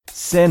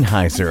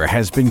Sennheiser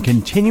has been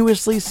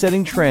continuously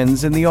setting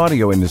trends in the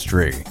audio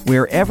industry.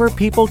 Wherever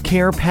people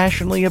care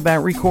passionately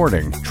about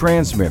recording,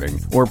 transmitting,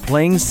 or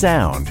playing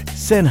sound,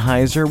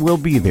 Sennheiser will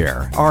be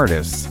there.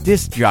 Artists,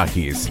 disc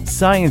jockeys,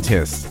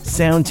 scientists,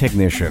 sound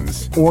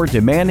technicians, or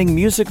demanding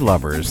music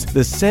lovers, the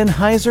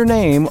Sennheiser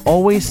name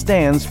always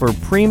stands for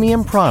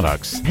premium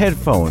products,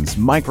 headphones,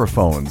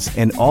 microphones,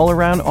 and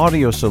all-around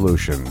audio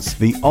solutions.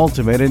 The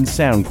ultimate in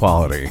sound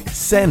quality.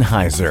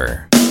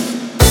 Sennheiser.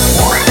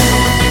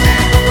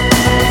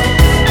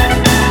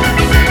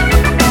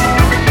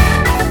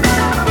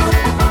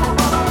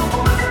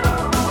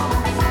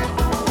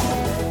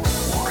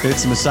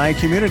 It's the Messiah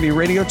Community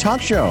Radio Talk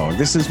Show.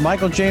 This is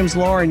Michael James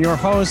Lauren, your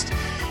host.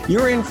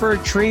 You're in for a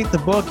treat. The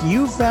book,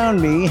 You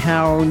Found Me,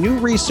 How New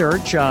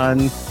Research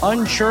on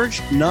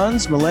Unchurched,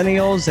 Nuns,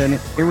 Millennials, and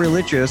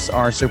Irreligious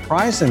Are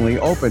Surprisingly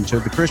Open to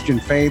the Christian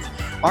Faith.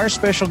 Our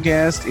special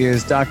guest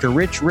is Dr.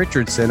 Rick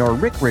Richardson,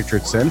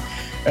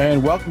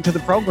 and welcome to the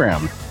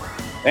program.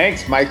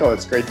 Thanks, Michael.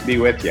 It's great to be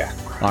with you.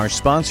 Our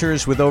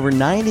sponsors with over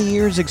 90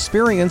 years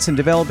experience in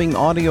developing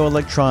audio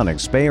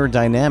electronics.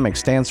 Beyerdynamic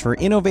stands for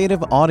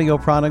innovative audio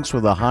products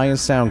with the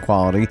highest sound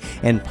quality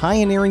and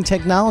pioneering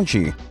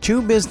technology.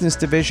 Two business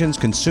divisions,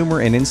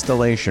 consumer and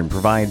installation,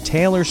 provide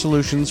tailored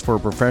solutions for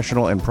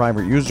professional and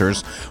private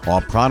users.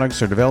 All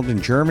products are developed in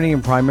Germany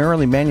and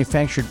primarily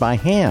manufactured by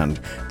hand,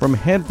 from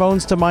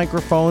headphones to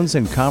microphones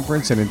and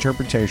conference and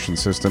interpretation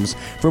systems.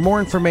 For more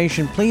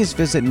information, please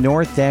visit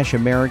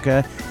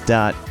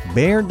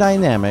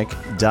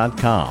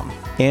north-america.beyerdynamic.com.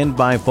 And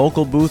by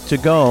Vocal Booth To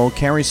Go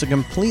carries a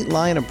complete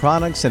line of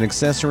products and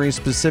accessories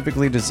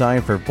specifically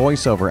designed for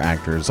voiceover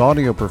actors,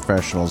 audio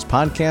professionals,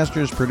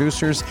 podcasters,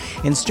 producers,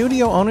 and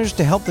studio owners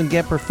to help them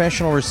get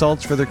professional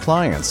results for their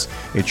clients.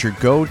 It's your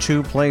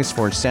go-to place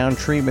for sound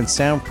treatment,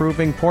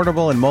 soundproofing,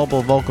 portable and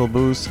mobile vocal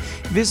booths.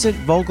 Visit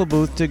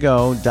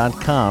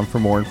vocalbooth2go.com for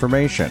more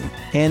information.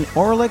 And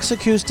Auralex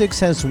Acoustics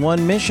has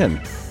one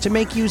mission: to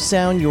make you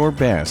sound your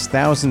best.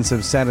 Thousands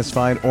of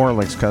satisfied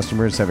Auralex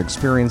customers have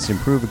experienced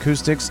improved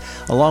acoustics,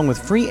 along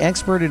with free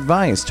expert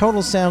advice.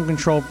 Total sound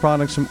control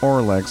products from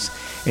Auralex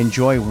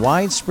enjoy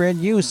widespread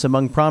use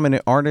among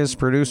prominent artists,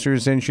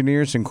 producers,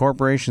 engineers, and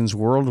corporations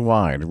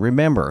worldwide.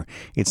 Remember,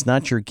 it's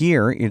not your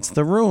gear, it's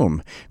the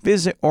room.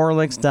 Visit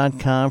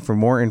Auralex.com for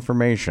more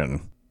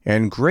information.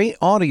 And great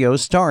audio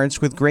starts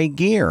with great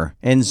gear,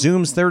 and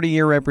Zoom's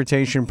 30-year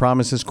reputation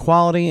promises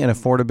quality and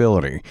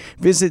affordability.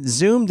 Visit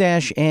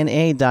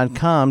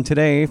zoom-na.com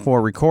today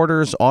for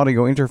recorders,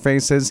 audio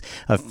interfaces,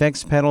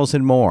 effects pedals,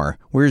 and more.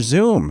 We're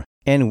Zoom,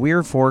 and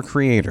we're for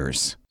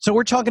creators. So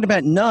we're talking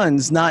about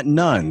nuns, not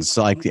nuns,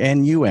 like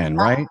N-U-N,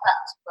 right?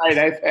 That's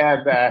right.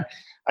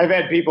 I've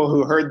had people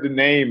who heard the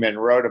name and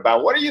wrote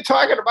about, what are you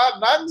talking about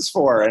nuns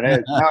for?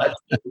 And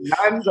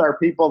nuns are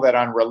people that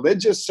on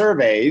religious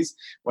surveys,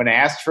 when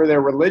asked for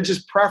their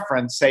religious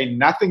preference, say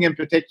nothing in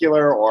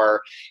particular,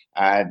 or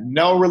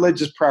no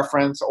religious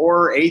preference,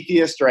 or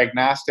atheist or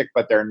agnostic,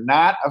 but they're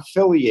not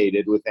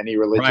affiliated with any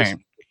religious.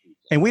 Right.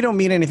 And we don't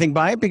mean anything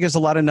by it because a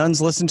lot of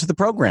nuns listen to the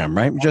program,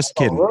 right? Just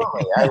kidding.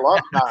 Really? I love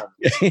nuns.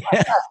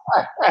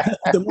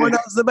 The more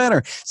nuns, the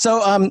better.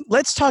 So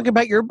let's talk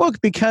about your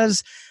book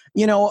because,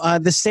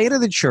 the state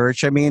of the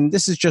church, I mean,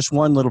 this is just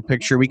one little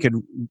picture. We could,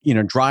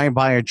 drive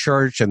by a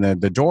church and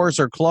the doors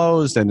are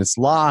closed and it's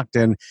locked.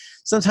 And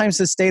sometimes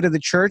the state of the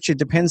church, it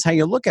depends how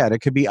you look at it.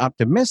 It could be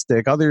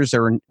optimistic. Others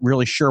aren't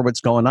really sure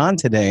what's going on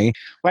today.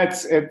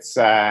 But it's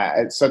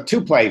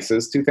two things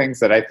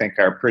that I think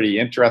are pretty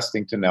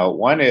interesting to note.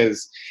 One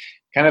is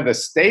kind of the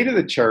state of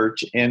the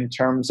church in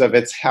terms of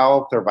its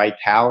health or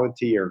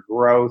vitality or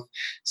growth.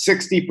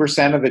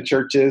 60% of the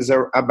churches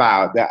are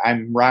about that.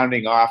 I'm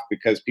rounding off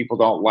because people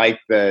don't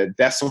like the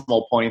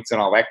decimal points and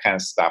all that kind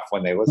of stuff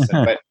when they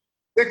listen. But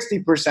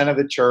 60% of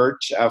the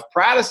church of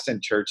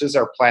Protestant churches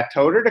are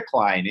plateaued or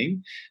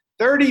declining.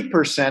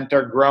 30%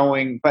 are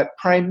growing, but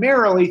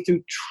primarily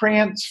through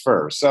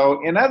transfer. So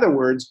in other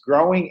words,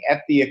 growing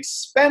at the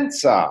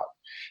expense of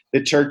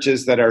the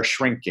churches that are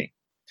shrinking,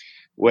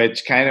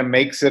 which kind of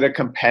makes it a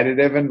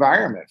competitive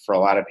environment for a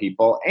lot of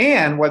people.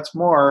 And what's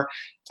more,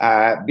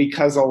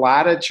 because a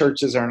lot of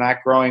churches are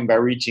not growing by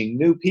reaching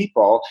new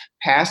people,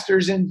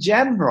 pastors in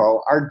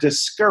general are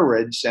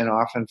discouraged and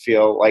often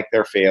feel like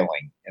they're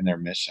failing in their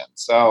mission.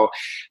 So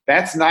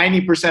that's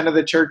 90% of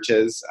the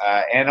churches,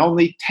 and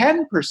only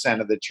 10%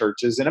 of the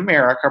churches in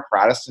America,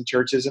 Protestant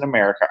churches in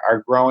America,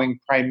 are growing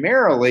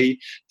primarily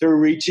through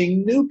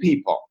reaching new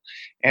people.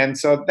 And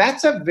so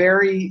that's a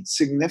very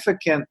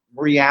significant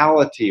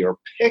reality or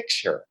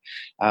picture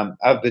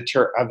of the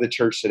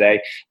church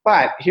today.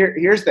 But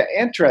here's the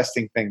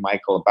interesting thing,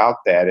 Michael, about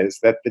that is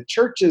that the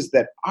churches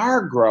that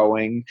are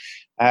growing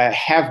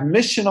have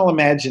missional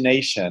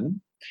imagination.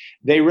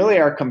 They really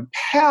are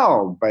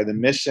compelled by the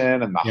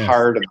mission and the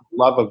heart and the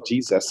love of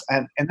Jesus.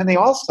 And then they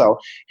also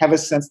have a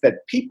sense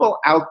that people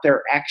out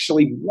there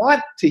actually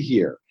want to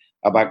hear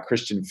about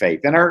Christian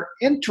faith and are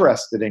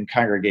interested in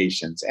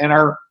congregations and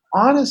are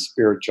on a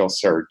spiritual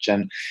search.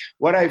 And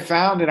what I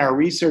found in our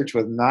research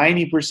with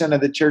 90%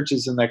 of the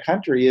churches in the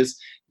country is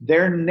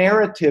their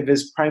narrative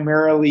is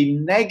primarily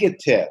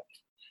negative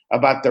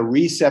about the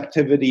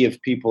receptivity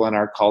of people in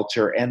our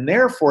culture, and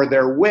therefore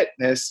their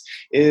witness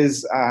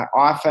is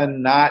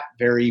often not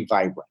very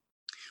vibrant.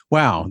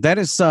 Wow, that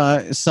is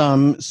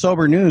some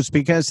sober news,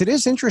 because it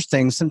is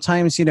interesting.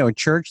 Sometimes, a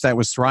church that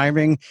was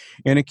thriving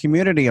in a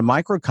community, a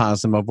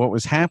microcosm of what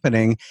was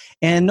happening,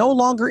 and no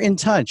longer in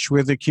touch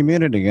with the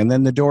community, and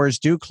then the doors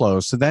do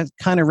close. So that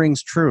kind of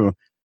rings true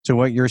to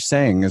what you're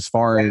saying as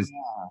far as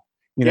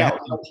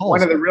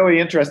one of the really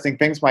interesting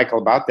things, Michael,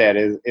 about that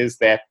is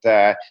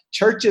that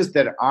churches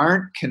that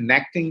aren't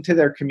connecting to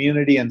their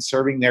community and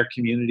serving their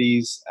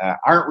communities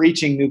aren't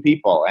reaching new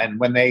people. And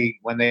when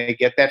they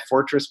get that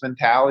fortress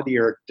mentality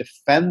or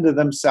defend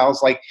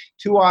themselves, like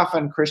too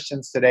often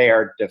Christians today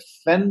are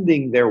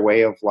defending their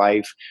way of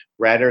life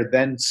rather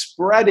than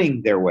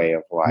spreading their way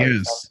of life.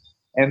 Yes.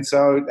 And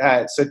so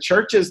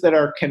churches that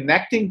are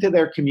connecting to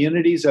their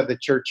communities are the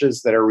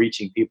churches that are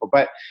reaching people.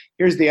 But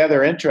here's the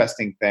other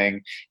interesting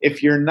thing.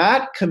 If you're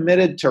not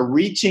committed to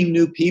reaching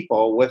new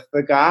people with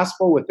the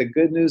gospel, with the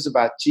good news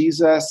about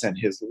Jesus and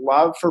his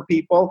love for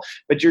people,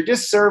 but you're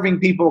just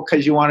serving people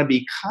because you want to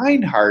be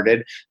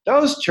kind-hearted,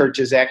 those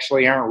churches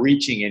actually aren't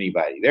reaching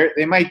anybody.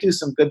 They might do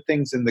some good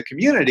things in the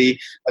community,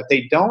 but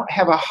they don't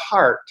have a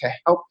heart to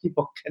help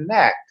people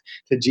connect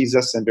to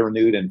Jesus and to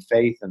renewed in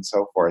faith and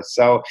so forth.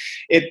 So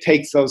it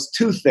takes those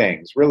two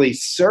things, really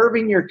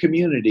serving your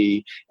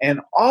community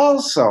and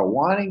also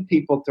wanting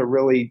people to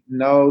really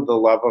know the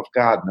love of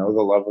God, know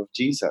the love of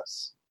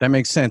Jesus. That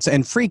makes sense.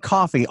 And free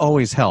coffee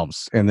always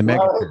helps in the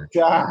mega church.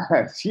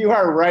 Gosh, you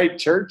are right.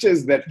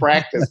 Churches that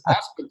practice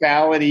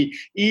hospitality,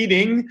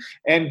 eating,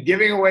 and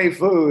giving away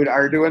food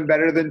are doing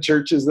better than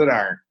churches that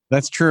aren't.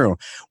 That's true.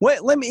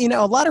 Well,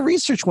 a lot of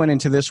research went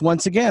into this.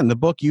 Once again, the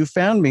book You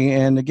Found Me,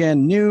 and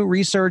again, new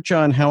research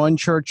on how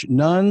unchurched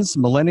nuns,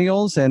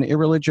 millennials, and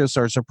irreligious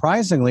are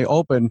surprisingly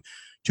open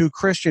to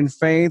Christian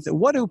faith.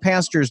 What do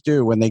pastors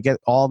do when they get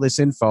all this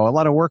info? A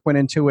lot of work went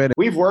into it.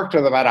 We've worked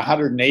with about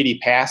 180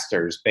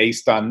 pastors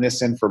based on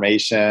this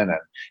information, and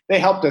they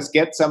helped us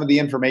get some of the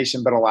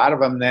information, but a lot of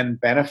them then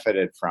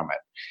benefited from it.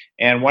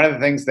 And one of the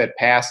things that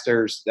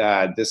pastors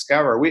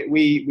discover,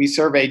 we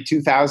surveyed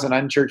 2,000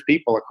 unchurched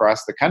people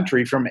across the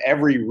country from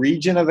every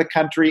region of the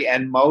country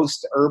and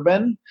most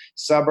urban,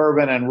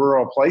 suburban, and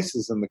rural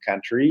places in the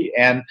country.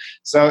 And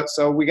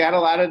so we got a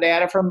lot of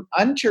data from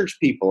unchurched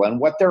people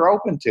and what they're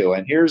open to.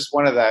 And here's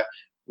one of the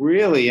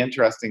really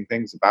interesting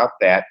things about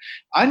that.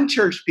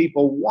 Unchurched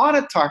people want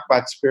to talk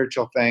about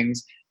spiritual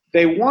things.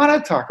 They want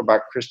to talk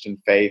about Christian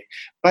faith,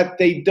 but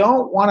they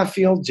don't want to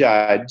feel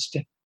judged.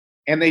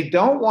 And they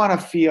don't want to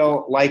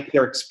feel like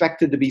they're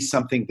expected to be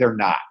something they're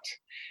not.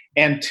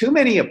 And too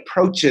many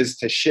approaches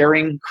to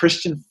sharing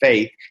Christian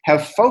faith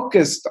have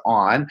focused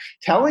on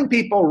telling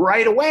people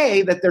right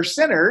away that they're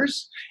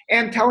sinners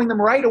and telling them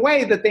right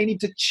away that they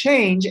need to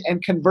change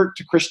and convert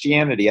to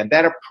Christianity. And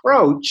that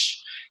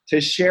approach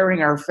to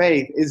sharing our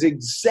faith is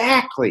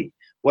exactly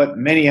what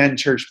many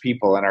unchurched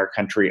people in our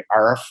country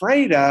are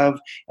afraid of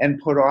and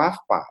put off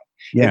by.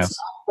 Yes. It's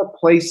not the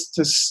place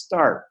to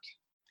start.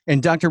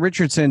 And Dr.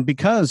 Richardson,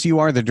 because you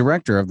are the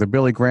director of the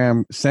Billy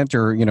Graham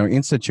Center,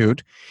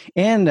 Institute,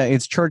 and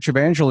its church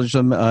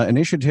evangelism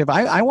initiative,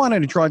 I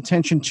wanted to draw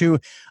attention to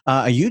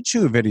a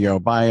YouTube video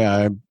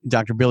by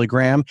Dr. Billy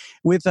Graham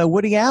with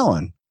Woody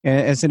Allen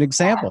as an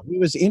example. He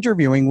was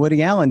interviewing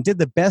Woody Allen, did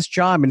the best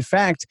job. In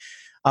fact,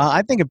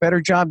 I think a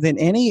better job than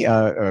any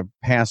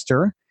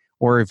pastor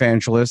or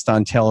evangelist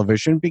on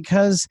television,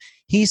 because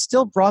he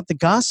still brought the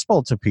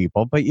gospel to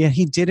people, but yet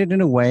he did it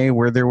in a way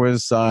where there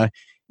was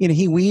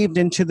he weaved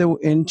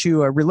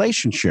into a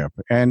relationship,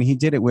 and he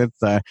did it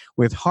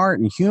with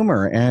heart and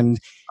humor, and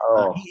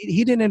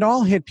he didn't at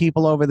all hit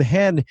people over the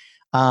head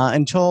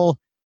until,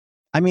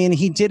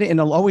 he did it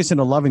always in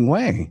a loving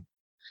way.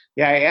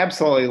 Yeah, I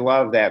absolutely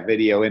love that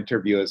video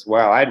interview as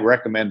well. I'd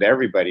recommend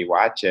everybody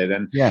watch it.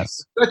 And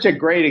yes, such a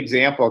great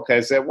example,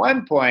 because at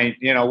one point,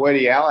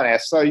 Woody Allen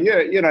asked, so you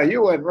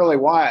wouldn't really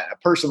want a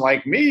person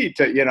like me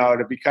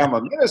to become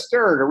a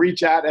minister or to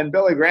reach out. And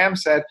Billy Graham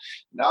said,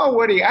 no,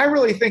 Woody, I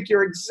really think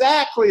you're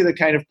exactly the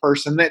kind of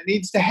person that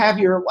needs to have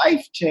your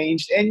life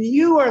changed. And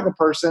you are the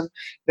person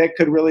that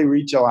could really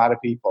reach a lot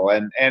of people.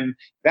 And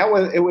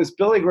it was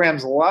Billy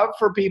Graham's love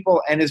for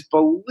people and his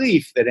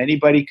belief that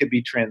anybody could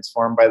be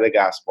transformed by the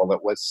gospel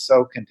that was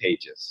so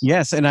contagious.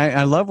 Yes, and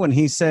I love when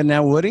he said,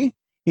 now, Woody,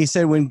 he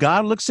said, when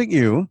God looks at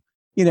you,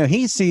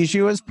 he sees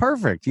you as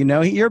perfect.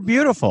 You're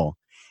beautiful.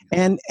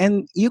 And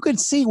you could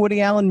see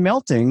Woody Allen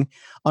melting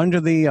under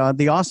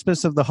the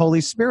auspice of the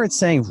Holy Spirit,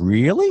 saying,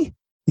 really?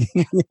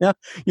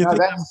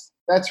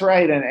 That's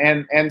right.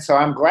 And so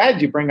I'm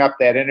glad you bring up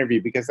that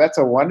interview, because that's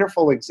a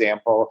wonderful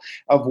example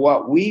of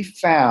what we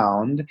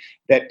found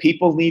that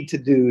people need to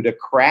do to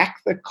crack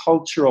the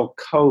cultural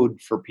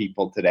code for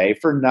people today,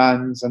 for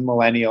nuns and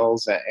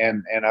millennials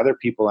and other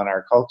people in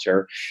our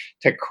culture.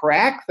 To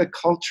crack the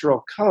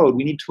cultural code,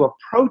 we need to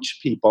approach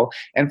people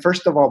and,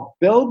 first of all,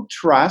 build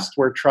trust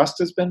where trust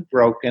has been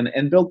broken,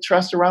 and build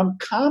trust around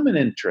common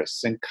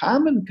interests and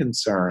common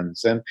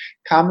concerns and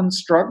common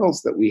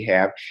struggles that we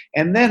have,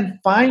 and then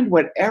find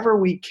whatever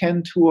we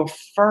can to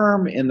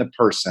affirm in the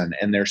person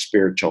and their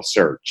spiritual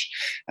search.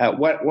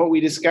 What we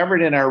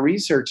discovered in our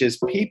research is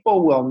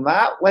people will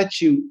not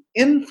let you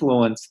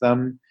influence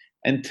them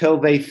until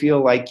they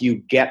feel like you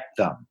get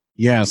them.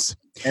 Yes.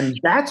 And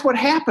that's what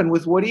happened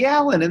with Woody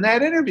Allen in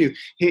that interview.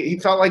 He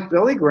felt like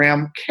Billy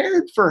Graham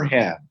cared for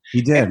him.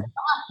 He did. And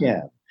taught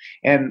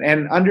him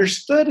and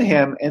understood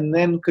him, and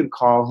then could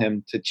call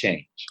him to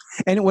change.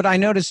 And what I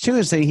noticed too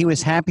is that he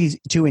was happy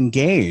to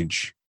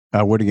engage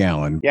Woody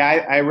Allen.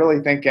 Yeah, I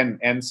really think,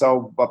 and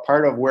so, but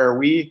part of where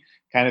we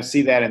kind of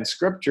see that in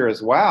Scripture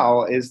as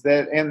well is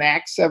that in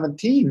Acts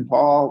 17,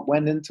 Paul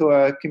went into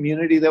a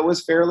community that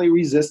was fairly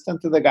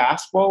resistant to the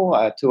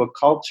gospel, to a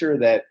culture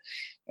that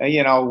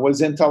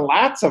was into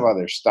lots of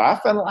other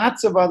stuff and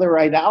lots of other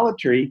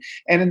idolatry.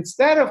 And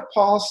instead of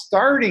Paul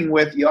starting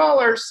with, y'all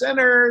are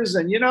sinners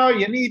and, you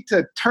need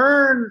to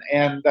turn.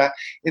 And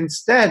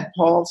instead,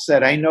 Paul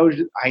said, I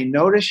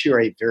notice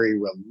you're a very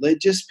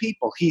religious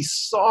people. He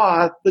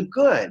saw the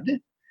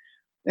good.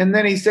 And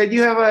then he said,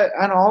 you have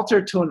an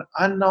altar to an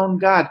unknown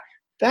God.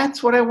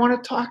 That's what I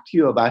want to talk to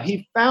you about.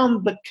 He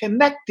found the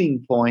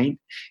connecting point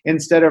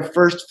instead of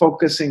first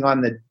focusing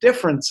on the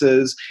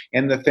differences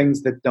and the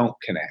things that don't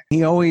connect.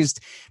 He always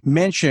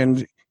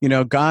mentioned,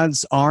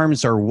 God's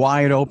arms are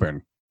wide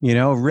open,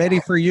 ready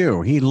for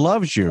you. He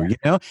loves you,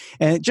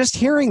 and just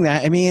hearing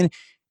that, and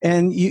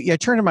I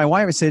turned to my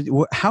wife and said,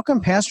 how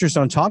come pastors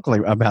don't talk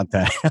about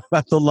that,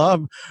 about the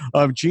love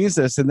of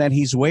Jesus, and that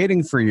he's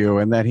waiting for you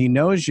and that he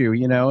knows you,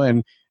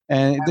 and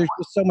there's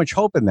just so much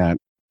hope in that.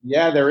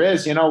 Yeah, there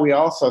is. We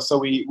also,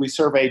 we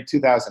surveyed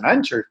 2,000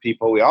 unchurched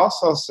people. We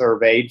also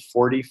surveyed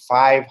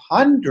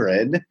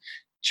 4,500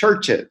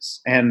 churches.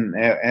 And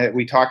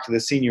we talked to the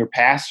senior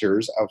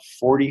pastors of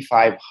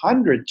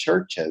 4,500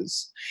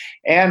 churches.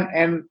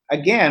 And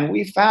again,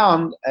 we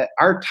found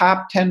our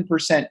top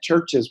 10%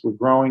 churches were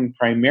growing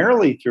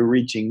primarily through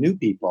reaching new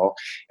people.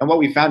 And what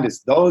we found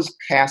is those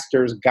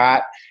pastors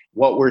got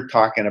what we're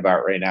talking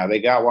about right now.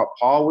 They got what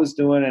Paul was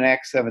doing in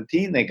Acts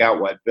 17. They got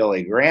what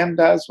Billy Graham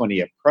does when he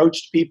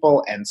approached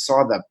people and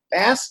saw the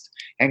best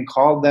and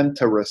called them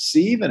to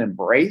receive and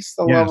embrace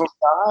the love of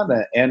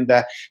God. And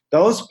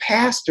those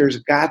pastors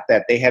got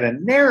that. They had a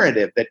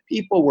narrative that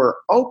people were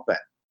open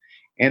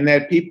and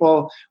that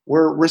people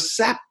were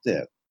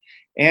receptive.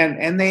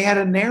 And they had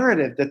a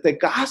narrative that the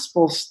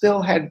gospel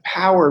still had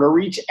power to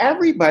reach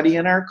everybody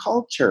in our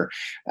culture.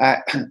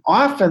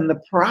 Often the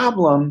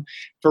problem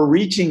for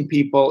reaching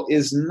people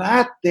is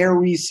not their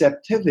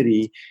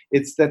receptivity.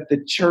 It's that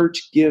the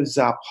church gives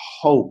up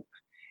hope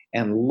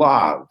and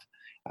love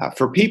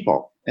for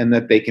people and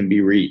that they can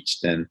be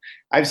reached. And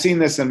I've seen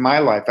this in my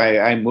life.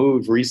 I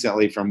moved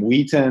recently from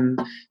Wheaton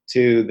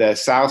to the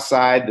south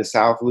side, the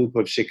South Loop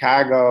of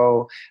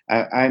Chicago.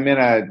 I'm in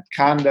a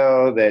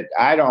condo that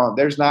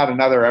there's not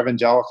another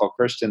evangelical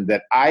Christian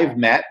that I've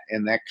met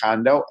in that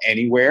condo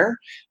anywhere.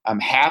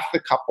 Half the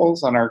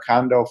couples on our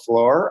condo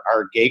floor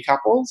are gay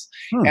couples.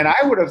 And I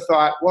would have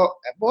thought, well,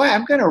 boy,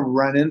 I'm going to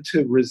run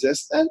into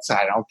resistance.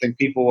 I don't think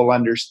people will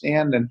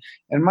understand.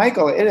 And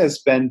Michael, it has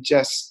been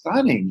just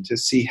stunning to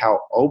see how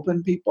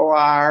open people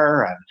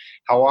are and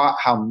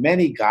how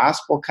many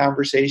gospel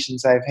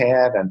conversations I've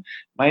had. And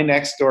my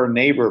next door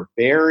neighbor,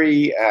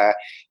 Barry,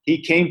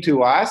 he came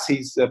to us.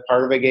 He's a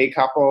part of a gay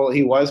couple.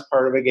 He was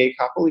part of a gay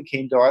couple. He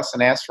came to us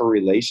and asked for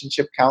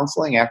relationship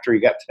counseling after he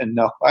got to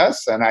know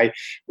us. And I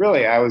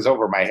was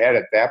over my head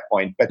at that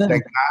point. But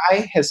the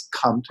guy has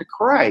come to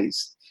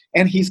Christ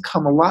and he's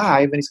come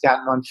alive and he's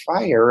gotten on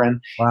fire.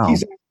 And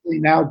he's actually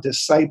now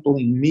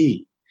discipling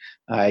me.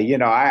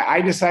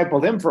 I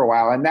discipled him for a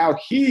while, and now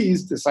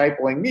he's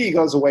discipling me. He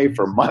goes away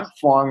for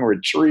month-long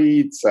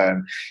retreats,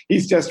 and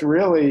he's just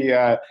really,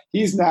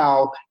 he's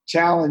now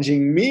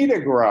challenging me to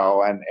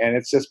grow. And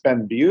it's just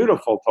been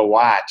beautiful to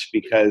watch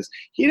because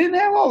he didn't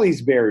have all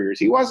these barriers.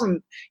 He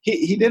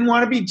didn't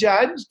want to be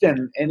judged,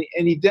 and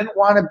he didn't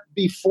want to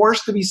be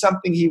forced to be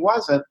something he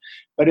wasn't.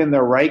 But in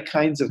the right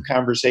kinds of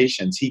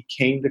conversations, he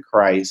came to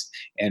Christ,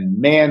 and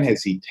man,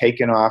 has he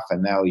taken off,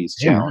 and now he's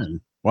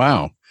challenged.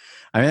 Wow.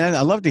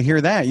 I love to hear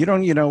that.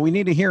 We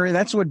need to hear it.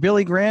 That's what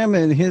Billy Graham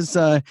and his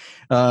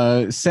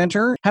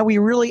center, how we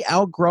really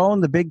outgrown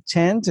the big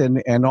tent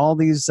and all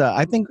these,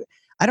 I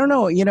don't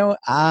know,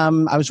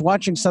 I was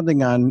watching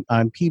something on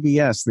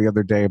PBS the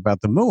other day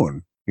about the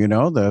moon,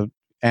 the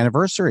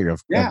anniversary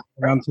of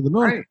around to the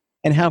moon. Right.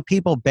 And how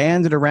people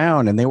banded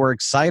around and they were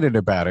excited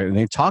about it and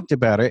they talked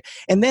about it.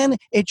 And then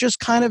it just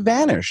kind of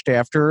vanished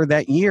after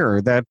that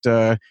year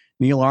that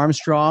Neil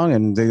Armstrong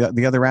and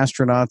the other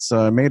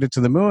astronauts made it to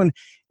the moon.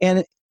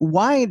 And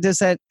why does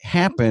that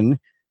happen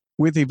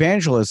with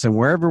evangelism,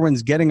 where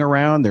everyone's getting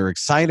around, they're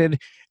excited,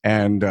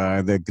 and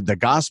the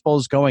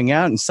gospel's going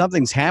out, and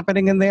something's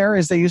happening in there,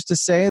 as they used to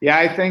say? Yeah,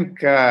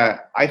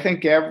 I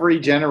think every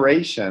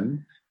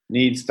generation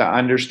needs to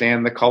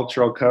understand the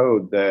cultural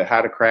code, the how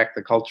to crack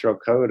the cultural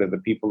code of the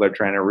people they're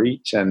trying to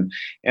reach, and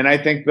I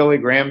think Billy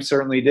Graham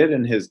certainly did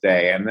in his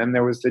day, and then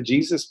there was the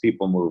Jesus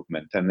People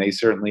movement, and they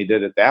certainly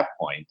did at that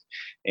point,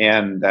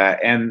 and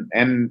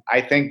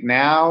I think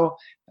now.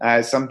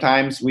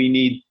 Sometimes we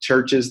need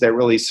churches that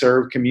really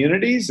serve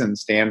communities and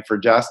stand for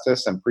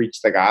justice and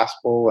preach the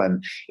gospel.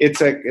 And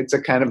it's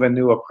a kind of a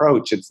new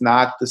approach. It's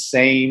not the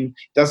same,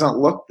 doesn't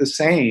look the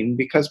same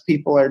because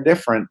people are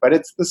different, but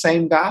it's the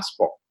same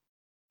gospel.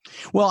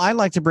 Well, I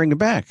like to bring it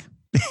back.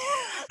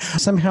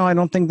 Somehow, I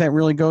don't think that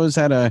really goes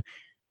out of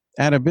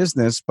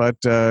business, but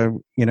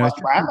Well,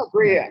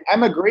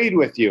 I'm agreed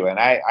with you, and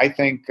I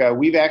think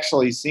we've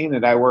actually seen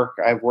it.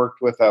 I've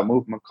worked with a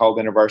movement called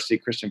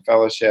InterVarsity Christian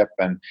Fellowship,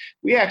 and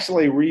we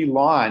actually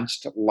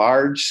relaunched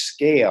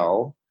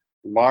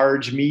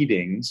large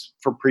meetings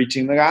for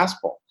preaching the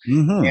gospel.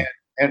 Mm-hmm.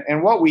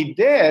 And what we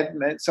did,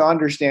 so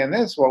understand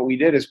this, what we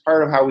did is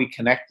part of how we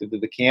connected to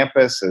the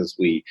campus as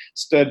we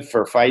stood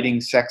for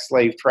fighting sex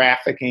slave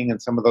trafficking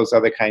and some of those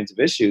other kinds of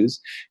issues.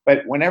 But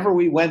whenever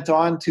we went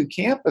on to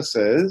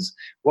campuses,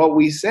 what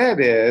we said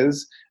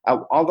is,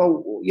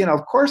 although,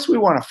 of course we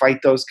want to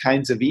fight those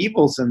kinds of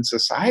evils in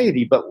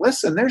society, but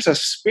listen, there's a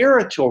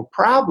spiritual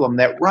problem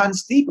that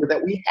runs deeper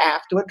that we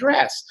have to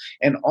address.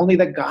 And only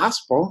the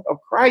gospel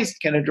of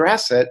Christ can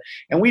address it.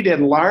 And we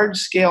did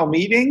large-scale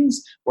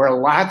meetings where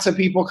lots of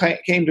people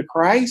came to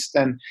Christ.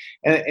 And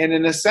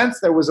in a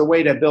sense, there was a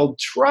way to build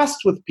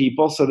trust with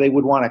people so they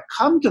would want to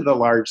come to the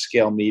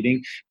large-scale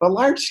meeting. But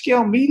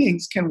large-scale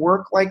meetings can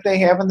work like they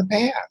have in the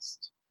past.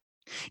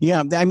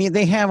 Yeah, I mean,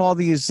 they have all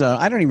these.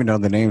 I don't even know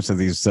the names of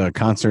these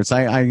concerts.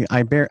 I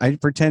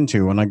pretend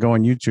to when I go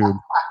on YouTube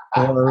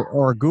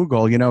or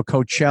Google,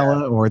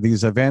 Coachella or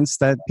these events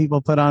that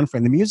people put on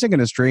from the music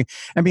industry.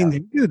 I mean, they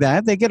do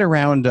that. They get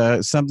around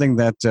something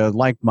that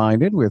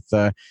like-minded with.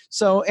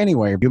 So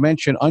anyway, you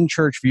mentioned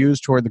unchurched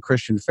views toward the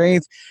Christian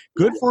faith.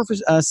 Good for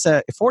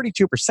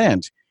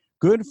 42%.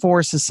 Good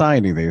for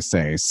society, they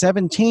say.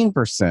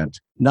 17%,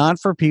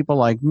 not for people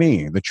like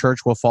me. The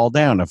church will fall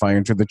down if I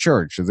enter the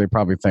church, as they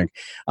probably think.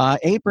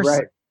 8%,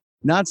 right.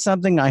 Not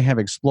something I have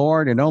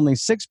explored, and only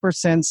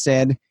 6%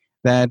 said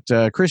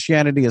that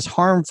Christianity is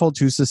harmful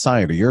to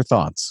society. Your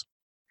thoughts?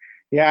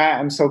 Yeah,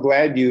 I'm so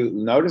glad you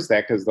noticed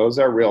that, because those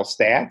are real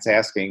stats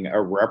asking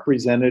a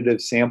representative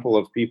sample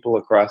of people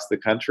across the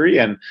country.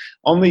 And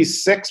only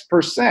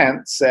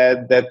 6%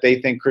 said that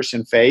they think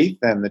Christian faith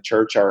and the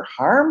church are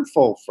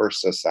harmful for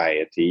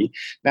society.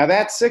 Now,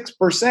 that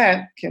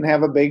 6% can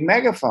have a big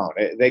megaphone.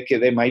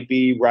 They might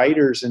be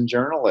writers and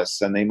journalists,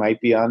 and they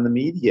might be on the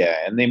media,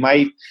 and they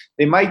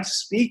might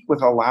speak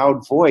with a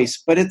loud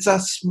voice, but it's a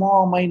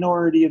small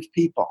minority of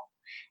people.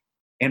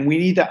 And we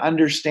need to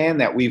understand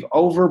that we've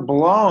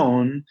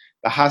overblown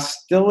the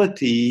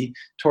hostility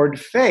toward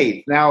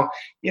faith. Now,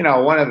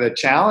 one of the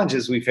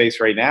challenges we face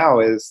right now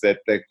is that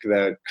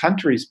the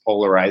country's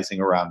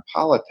polarizing around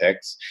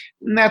politics.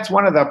 And that's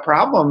one of the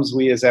problems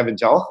we as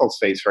evangelicals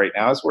face right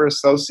now, is we're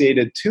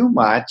associated too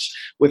much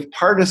with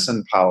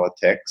partisan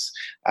politics.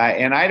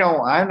 And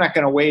I'm not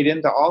going to wade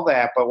into all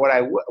that. But what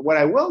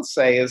I will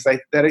say is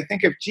that I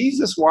think if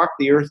Jesus walked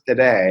the earth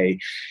today,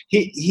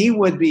 he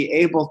would be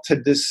able to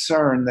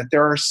discern that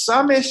there are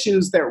some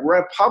issues that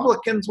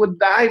Republicans would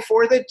die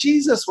for that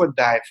Jesus would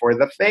die for.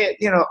 The faith,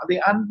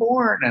 the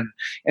unborn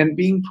and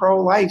being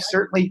pro-life.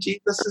 Certainly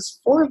Jesus is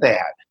for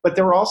that. But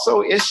there are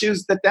also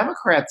issues that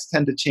Democrats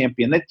tend to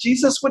champion that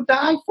Jesus would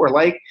die for,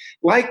 like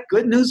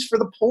good news for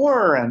the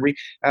poor and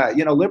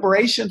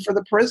liberation for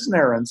the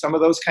prisoner and some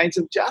of those kinds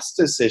of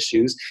justice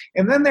issues.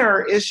 And then there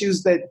are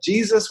issues that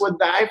Jesus would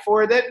die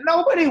for that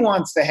nobody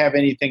wants to have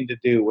anything to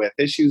do with.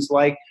 Issues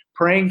like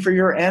praying for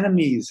your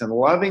enemies and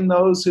loving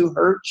those who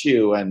hurt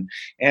you. And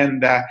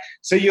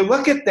so you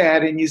look at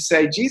that and you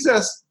say,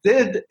 Jesus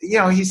did,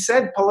 he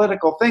said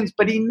political things,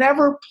 but he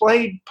never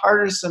played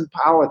partisan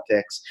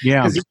politics.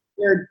 Yeah. Because he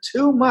cared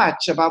too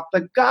much about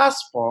the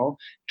gospel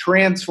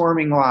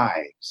transforming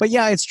lives. But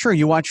yeah, it's true.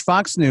 You watch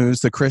Fox News,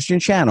 the Christian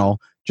channel.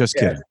 Just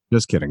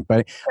kidding.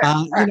 But but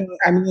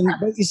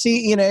you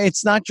see,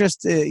 it's not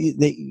just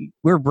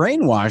we're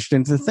brainwashed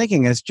into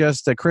thinking it's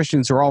just that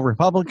Christians are all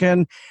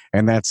Republican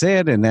and that's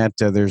it, and that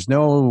there's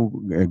no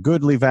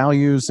goodly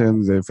values.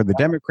 And for the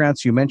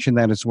Democrats, you mentioned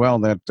that as well.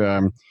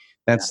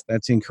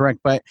 That's incorrect.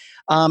 But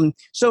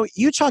so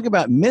you talk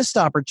about missed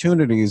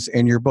opportunities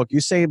in your book.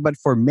 You say, but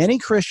for many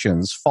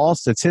Christians,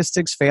 false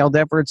statistics, failed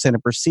efforts, and a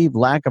perceived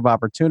lack of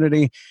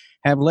opportunity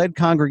have led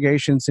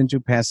congregations into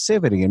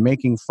passivity and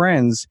making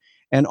friends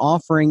and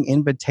offering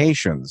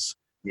invitations.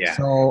 Yeah.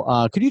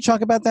 So could you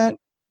talk about that?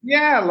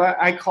 Yeah,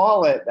 I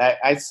call it.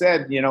 I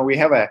said, we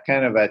have a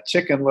kind of a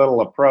Chicken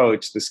Little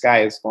approach. The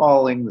sky is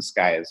falling. The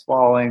sky is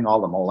falling.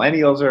 All the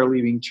millennials are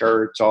leaving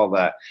church. All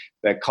the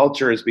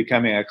culture is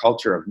becoming a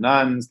culture of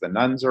nuns. The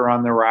nuns are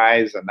on the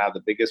rise, and now the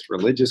biggest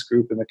religious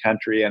group in the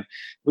country. And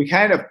we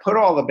kind of put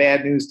all the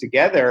bad news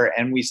together,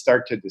 and we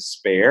start to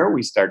despair.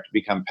 We start to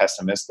become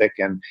pessimistic,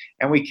 and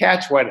we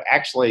catch what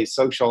actually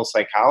social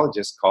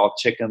psychologists call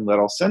Chicken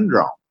Little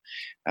syndrome,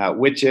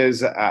 which is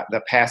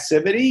the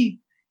passivity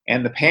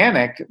and the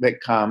panic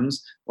that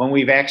comes when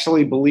we've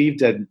actually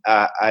believed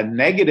a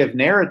negative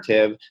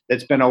narrative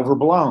that's been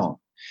overblown.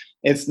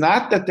 It's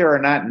not that there are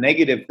not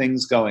negative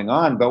things going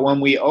on, but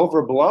when we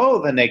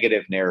overblow the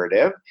negative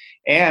narrative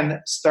and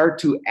start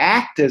to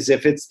act as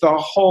if it's the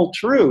whole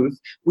truth,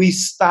 we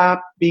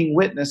stop being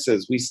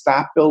witnesses. We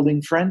stop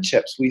building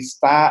friendships. We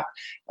stop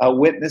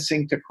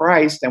witnessing to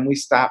Christ, and we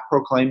stop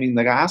proclaiming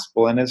the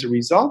gospel. And as a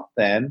result,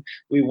 then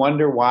we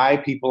wonder why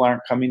people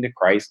aren't coming to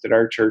Christ at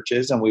our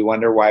churches, and we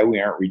wonder why we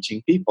aren't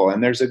reaching people.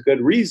 And there's a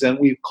good reason.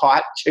 We've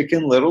caught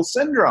Chicken Little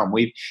syndrome.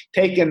 We've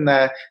taken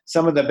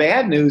some of the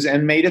bad news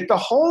and made it the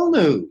whole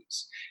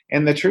news.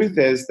 And the truth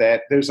is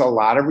that there's a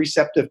lot of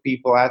receptive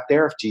people out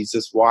there. If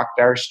Jesus walked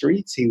our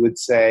streets, he would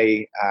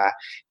say,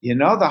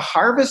 the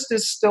harvest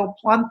is still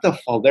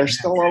plentiful. There's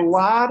still a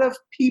lot of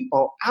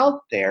people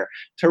out there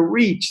to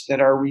reach that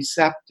are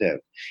receptive.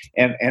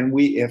 And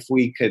if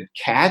we could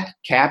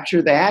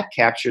capture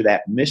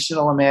that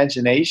missional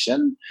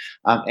imagination,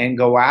 and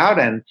go out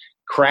and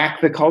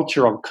crack the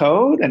cultural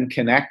code and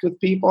connect with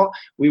people,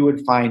 we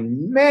would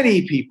find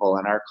many people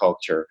in our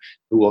culture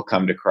who will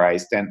come to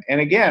Christ. And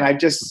again, I've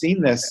just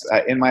seen this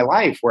in my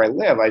life where I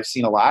live. I've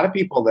seen a lot of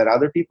people that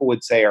other people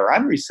would say are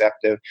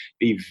unreceptive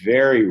be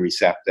very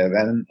receptive,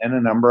 and a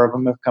number of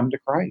them have come to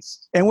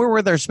Christ. And we're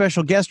with our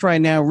special guest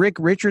right now, Rick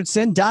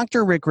Richardson,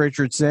 Dr. Rick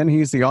Richardson.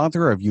 He's the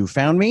author of You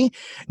Found Me,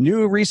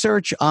 new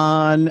research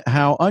on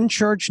how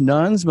unchurched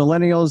nuns,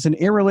 millennials, and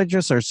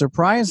irreligious are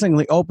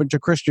surprisingly open to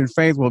Christian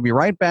faith. We'll be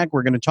right back.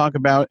 We're going to talk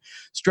about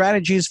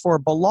strategies for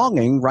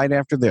belonging right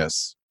after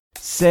this.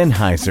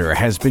 Sennheiser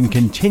has been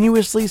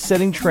continuously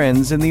setting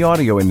trends in the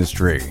audio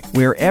industry.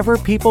 Wherever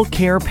people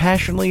care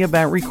passionately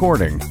about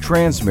recording,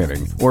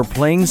 transmitting, or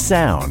playing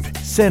sound,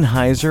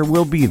 Sennheiser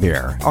will be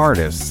there.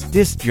 Artists,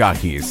 disc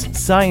jockeys,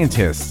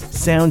 scientists,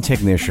 sound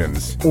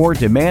technicians, or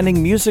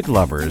demanding music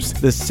lovers,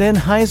 the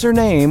Sennheiser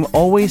name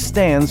always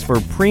stands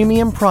for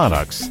premium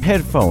products,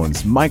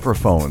 headphones,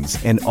 microphones,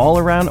 and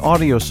all-around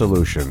audio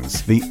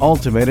solutions. The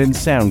ultimate in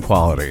sound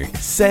quality.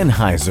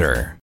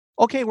 Sennheiser.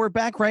 Okay, we're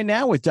back right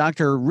now with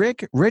Dr.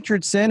 Rick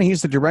Richardson.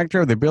 He's the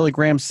director of the Billy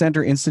Graham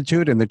Center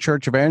Institute and the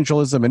Church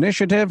Evangelism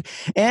Initiative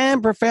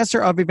and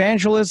professor of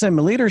evangelism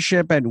and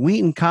leadership at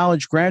Wheaton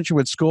College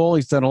Graduate School.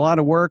 He's done a lot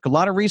of work. A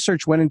lot of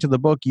research went into the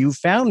book, You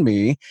Found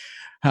Me.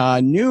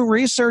 New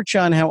research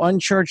on how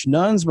unchurched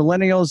nuns,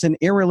 millennials, and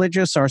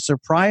irreligious are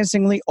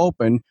surprisingly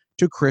open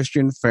to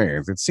Christian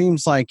faith. It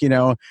seems like,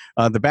 the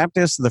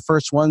Baptists are the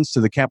first ones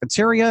to the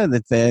cafeteria,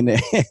 that then I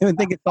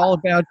think it's all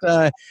about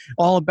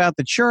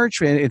the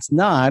church. It's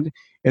not.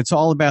 It's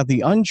all about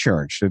the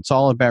unchurched. It's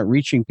all about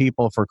reaching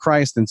people for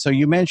Christ. And so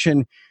you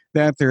mentioned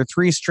that there are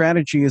three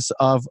strategies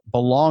of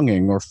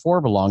belonging or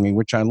for belonging,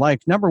 which I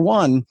like. Number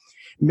one,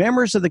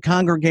 members of the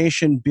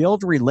congregation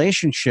build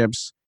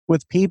relationships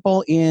with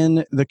people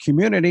in the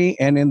community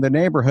and in the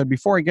neighborhood.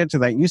 Before I get to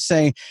that, you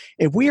say,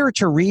 if we are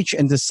to reach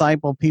and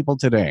disciple people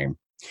today,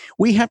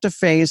 we have to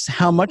face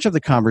how much of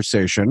the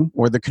conversation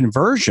or the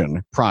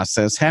conversion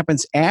process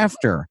happens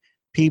after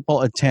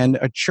people attend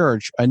a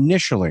church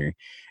initially.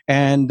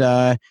 And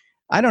I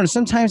don't know,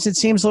 sometimes it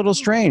seems a little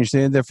strange.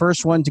 They're the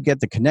first one to get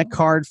the Connect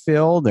card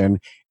filled, and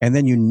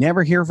then you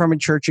never hear from a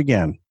church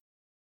again.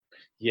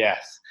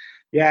 Yes.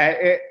 Yeah,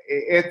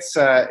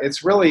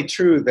 it's really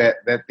true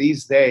that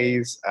these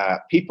days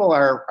people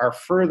are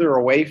further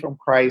away from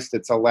Christ.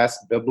 It's a less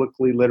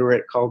biblically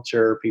literate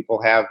culture.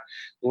 People have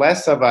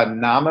less of a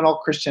nominal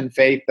Christian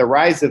faith. The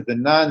rise of the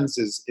nuns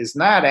is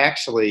not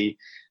actually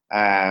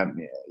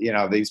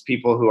these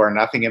people who are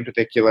nothing in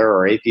particular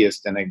or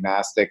atheist and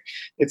agnostic.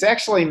 It's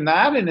actually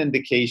not an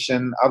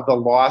indication of the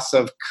loss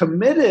of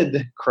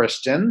committed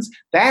Christians.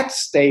 That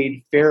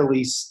stayed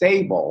fairly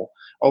stable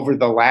over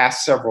the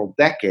last several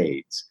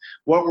decades.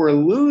 What we're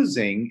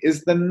losing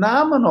is the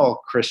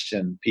nominal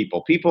Christian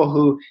people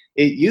who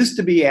it used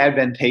to be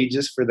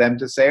advantageous for them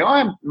to say, oh,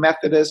 I'm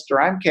Methodist,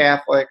 or I'm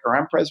Catholic, or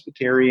I'm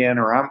Presbyterian,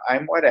 or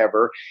I'm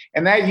whatever.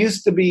 And that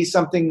used to be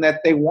something that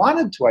they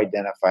wanted to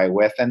identify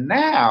with. And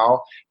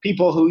now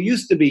people who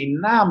used to be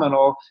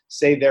nominal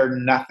say they're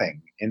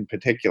nothing in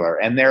particular.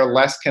 And they're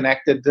less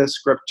connected to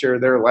Scripture.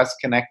 They're less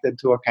connected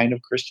to a kind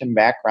of Christian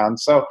background.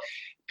 So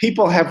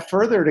people have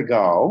further to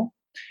go.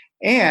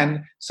 And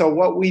so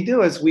what we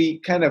do is we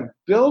kind of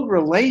build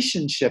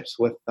relationships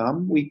with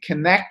them, we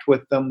connect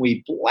with them,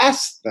 we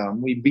bless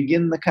them, we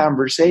begin the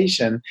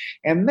conversation.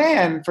 And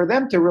then for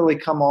them to really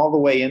come all the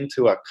way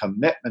into a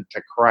commitment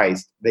to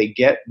Christ, they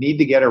need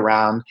to get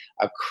around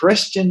a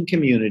Christian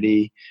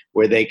community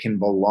where they can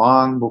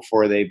belong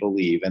before they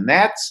believe. And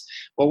that's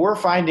what we're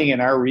finding in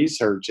our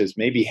research is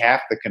maybe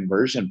half the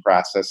conversion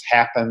process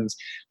happens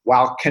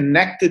while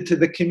connected to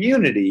the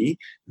community,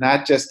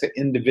 not just to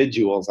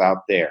individuals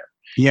out there.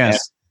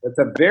 Yes. And it's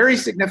a very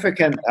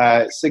significant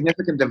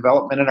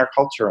development in our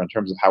culture in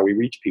terms of how we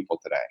reach people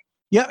today.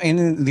 Yeah, and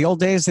in the old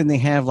days, didn't they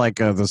have like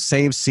the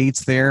save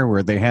seats there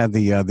where they had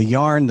the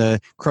yarn, the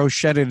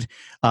crocheted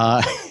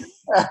blanket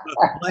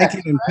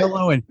and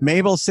pillow, and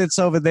Mabel sits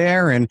over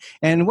there, and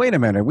wait a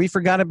minute, we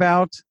forgot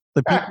about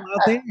the people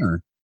out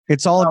there.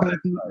 It's all about,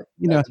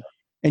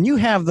 and you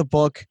have the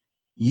book,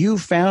 You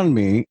Found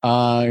Me,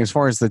 as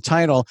far as the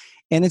title,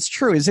 and it's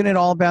true, isn't it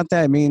all about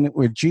that? I mean,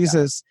 with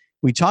Jesus,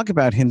 we talk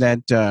about him that,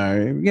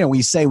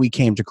 we say we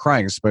came to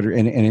Christ, but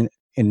in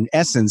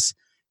essence,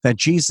 that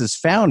Jesus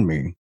found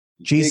me.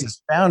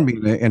 Jesus found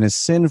me in a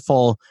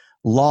sinful,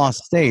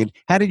 lost state.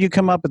 How did you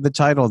come up with the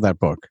title of that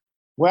book?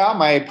 Well,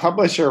 my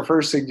publisher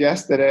first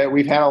suggested it.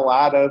 We've had a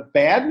lot of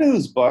bad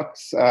news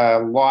books,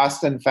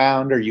 Lost and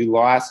Found, or You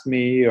Lost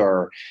Me,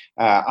 or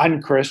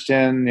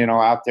Unchristian,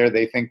 out there.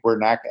 They think we're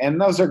not.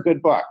 And those are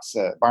good books.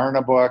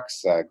 Barna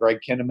books. Greg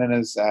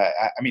Kinnaman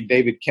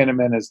David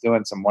Kinnaman is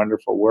doing some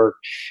wonderful work.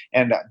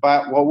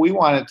 But what we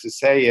wanted to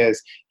say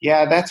is,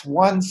 that's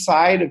one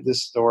side of the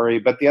story.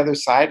 But the other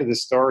side of the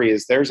story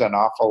is there's an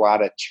awful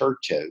lot of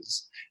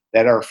churches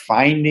that are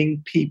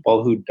finding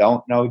people who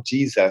don't know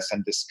Jesus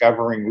and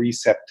discovering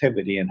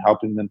receptivity and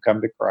helping them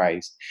come to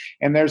Christ.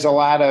 And there's a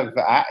lot of,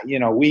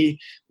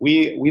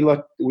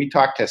 we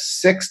talk to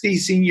 60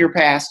 senior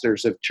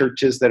pastors of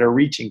churches that are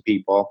reaching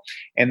people.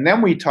 And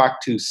then we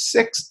talk to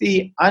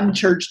 60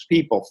 unchurched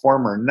people,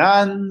 former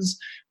nuns,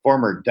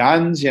 former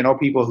duns,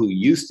 people who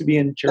used to be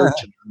in church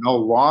and are no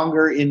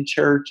longer in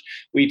church.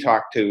 We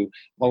talked to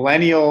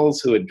millennials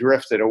who had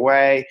drifted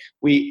away.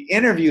 We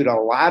interviewed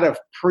a lot of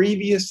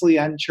previously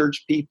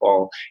unchurched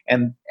people,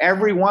 and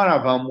every one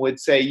of them would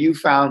say, you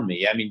found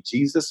me. I mean,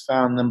 Jesus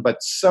found them,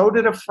 but so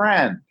did a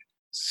friend.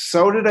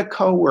 So did a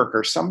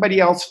coworker. Somebody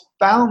else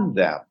found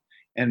them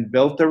and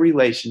built a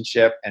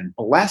relationship and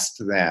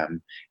blessed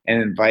them and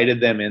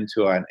invited them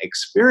into an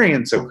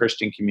experience of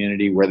Christian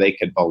community where they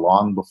could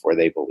belong before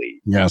they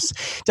believe. Yes.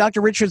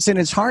 Dr. Richardson,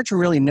 it's hard to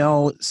really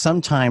know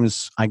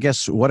sometimes, I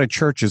guess, what a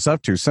church is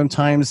up to.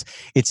 Sometimes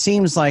it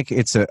seems like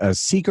it's a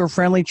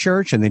seeker-friendly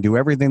church and they do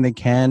everything they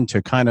can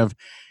to kind of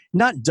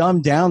not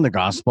dumb down the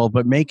gospel,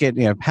 but make it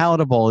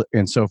palatable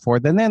and so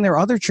forth. And then there are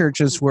other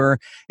churches where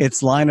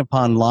it's line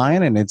upon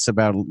line and it's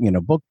about,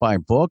 book by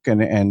book.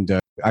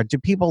 And do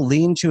people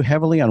lean too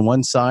heavily on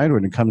one side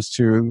when it comes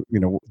to,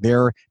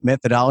 their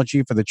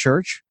methodology for the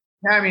church?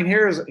 I mean,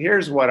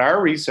 here's what our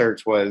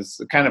research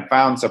was kind of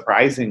found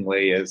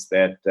surprisingly is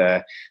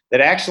that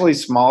actually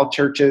small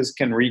churches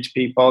can reach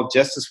people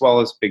just as well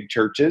as big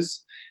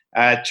churches.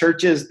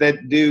 Churches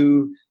that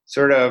do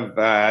sort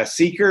of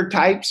seeker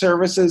type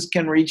services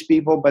can reach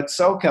people, but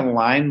so can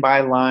line by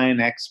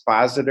line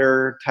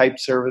expositor type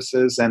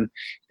services. And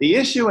the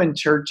issue in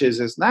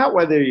churches is not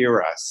whether you're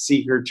a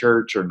seeker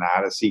church or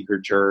not a seeker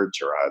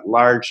church or a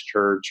large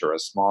church or a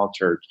small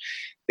church.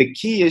 The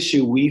key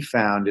issue we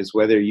found is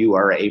whether you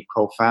are a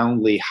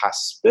profoundly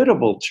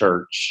hospitable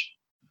church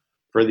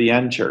for the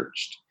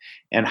unchurched.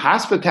 And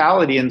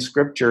hospitality in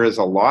Scripture is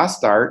a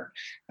lost art.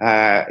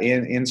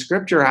 In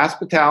Scripture,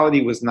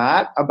 hospitality was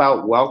not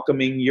about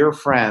welcoming your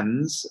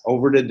friends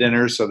over to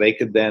dinner so they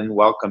could then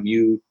welcome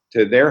you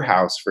to their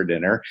house for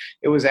dinner.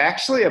 It was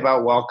actually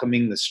about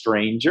welcoming the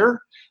stranger,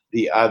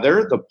 the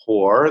other, the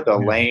poor, the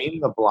lame,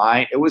 the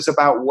blind. It was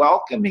about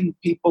welcoming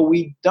people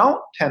we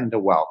don't tend to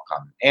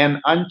welcome. And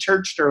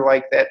unchurched are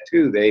like that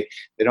too. They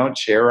don't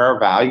share our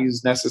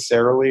values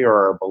necessarily or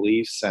our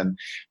beliefs. And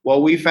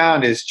what we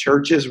found is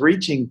churches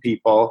reaching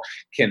people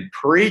can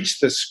preach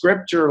the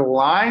Scripture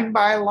line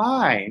by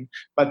line,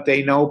 but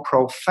they know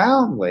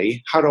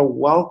profoundly how to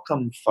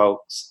welcome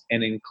folks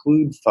and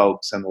include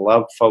folks and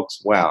love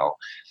folks well.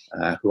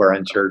 Who are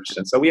unchurched.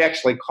 And so we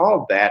actually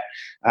called that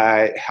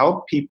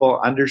help people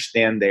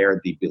understand they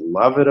are the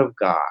beloved of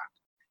God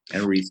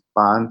and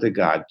respond to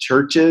God.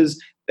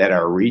 Churches that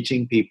are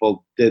reaching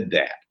people did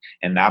that.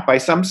 And not by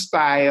some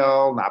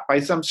style, not by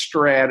some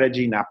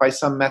strategy, not by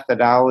some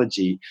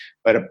methodology,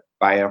 but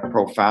by a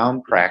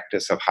profound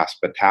practice of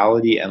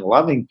hospitality and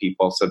loving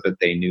people so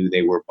that they knew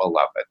they were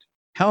beloved.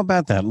 How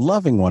about that?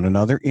 Loving one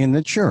another in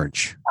the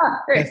church.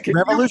 It's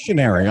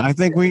revolutionary. I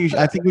think we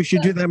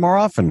should do that more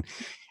often.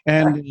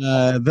 And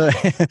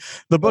the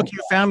book You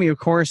Found Me, of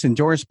course,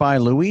 endorsed by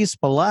Luis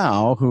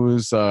Palau,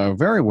 who's a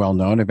very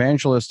well-known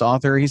evangelist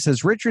author. He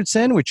says,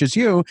 Richardson, which is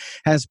you,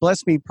 has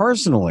blessed me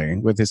personally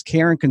with his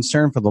care and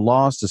concern for the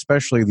lost,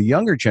 especially the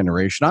younger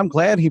generation. I'm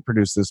glad he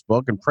produced this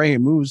book and pray it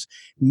moves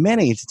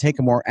many to take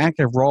a more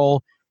active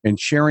role and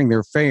sharing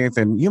their faith.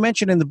 And you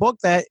mentioned in the book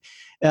that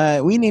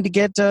we need to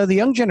get the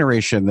young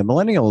generation, the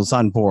millennials,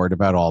 on board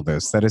about all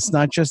this. That it's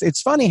not just,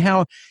 it's funny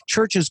how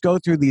churches go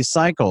through these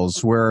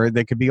cycles where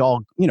they could be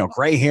all,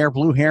 gray hair,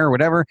 blue hair,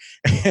 whatever,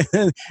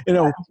 and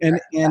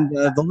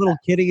the little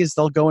kiddies,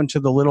 they'll go into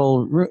the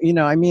little,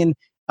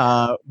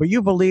 but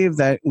you believe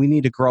that we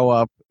need to grow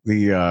up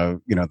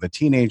the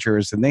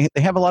teenagers, and they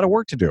have a lot of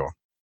work to do.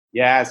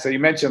 Yeah, so you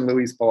mentioned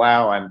Luis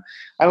Palau, and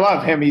I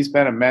love him. He's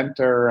been a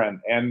mentor,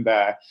 and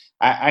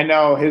I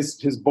know his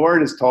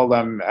board has told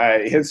him,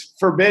 has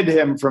forbid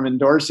him from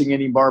endorsing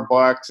any more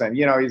books, and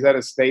he's at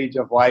a stage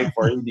of life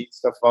where he needs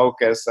to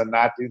focus and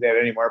not do that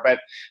anymore.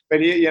 But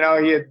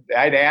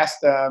I'd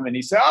asked him, and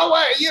he said, "Oh,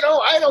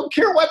 I don't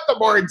care what the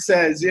board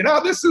says.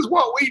 This is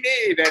what we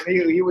need," and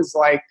he was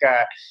like.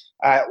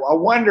 A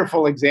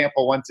wonderful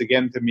example, once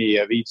again, to me,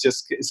 of he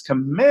just is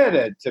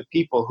committed to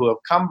people who have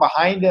come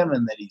behind him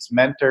and that he's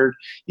mentored.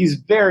 He's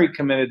very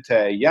committed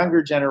to a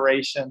younger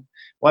generation.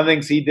 One of the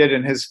things he did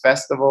in his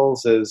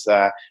festivals is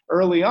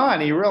early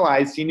on, he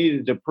realized he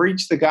needed to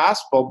preach the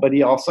gospel, but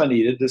he also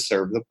needed to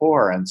serve the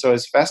poor. And so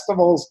his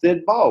festivals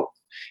did both.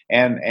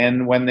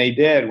 And when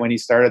he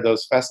started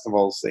those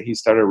festivals, he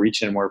started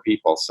reaching more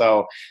people.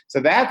 So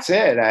that's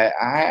it.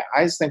 I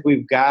just think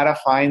we've got to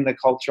find the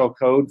cultural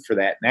code for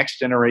that next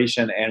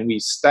generation. And we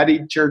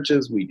studied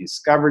churches. We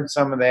discovered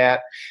some of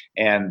that.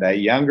 And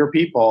younger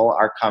people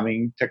are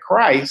coming to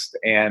Christ.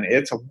 And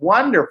it's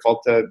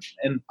wonderful to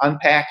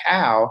unpack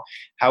how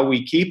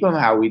we keep them,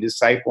 how we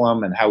disciple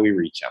them, and how we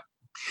reach them.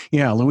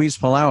 Yeah, Luis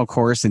Palau, of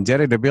course,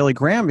 indebted to Billy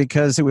Graham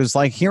because it was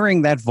like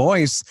hearing that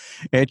voice.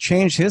 It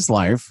changed his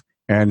life.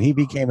 And he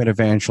became an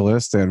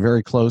evangelist and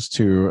very close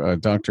to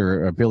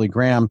Dr. Billy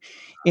Graham.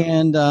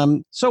 And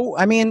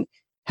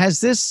has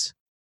this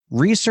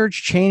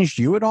research changed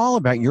you at all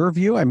about your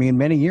view? I mean,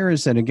 many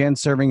years, and again,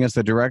 serving as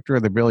the director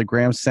of the Billy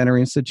Graham Center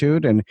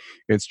Institute and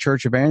its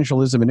Church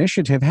Evangelism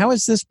Initiative, how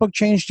has this book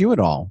changed you at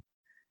all?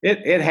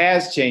 It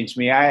has changed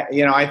me.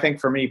 I think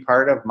for me,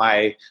 part of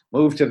my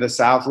move to the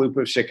South Loop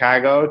of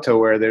Chicago, to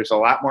where there's a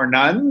lot more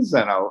nuns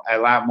and a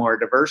lot more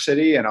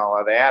diversity and all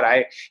of that.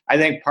 I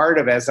think part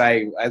of, as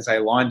I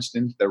launched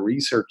into the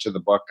research of the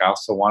book, I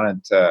also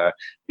wanted to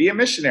be a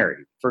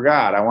missionary for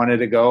God. I wanted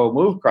to go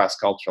move cross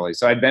culturally.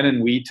 So I'd been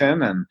in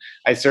Wheaton, and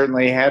I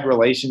certainly had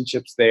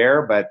relationships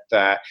there.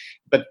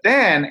 But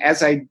then,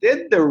 as I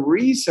did the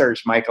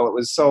research, Michael, it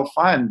was so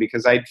fun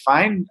because I'd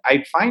find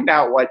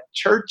out what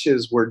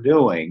churches were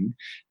doing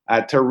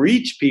to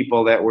reach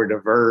people that were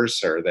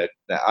diverse or that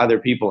other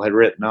people had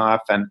written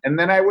off, and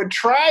then I would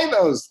try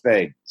those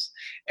things.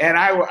 And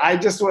I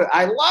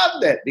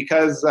loved it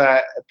because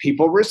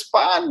people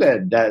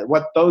responded.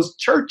 What those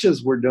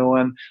churches were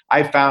doing,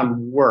 I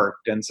found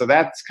worked. And so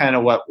that's kind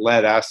of what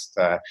led us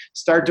to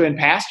start doing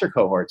pastor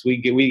cohorts.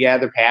 We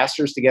gather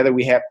pastors together.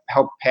 We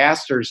help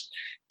pastors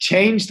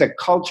change the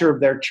culture of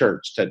their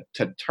church, to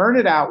turn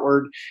it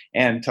outward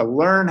and to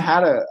learn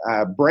how to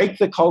break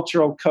the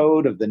cultural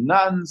code of the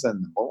nuns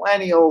and the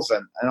millennials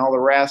and all the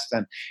rest,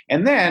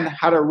 and then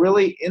how to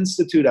really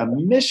institute a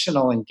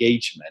missional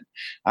engagement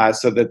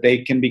so that they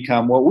can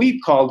become what we've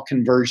called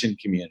conversion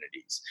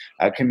communities,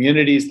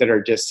 communities that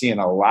are just seeing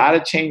a lot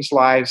of changed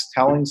lives,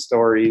 telling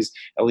stories.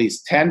 At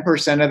least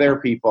 10% of their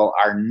people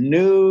are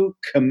newly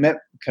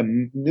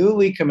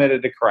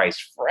committed to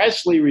Christ,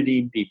 freshly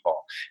redeemed people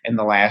in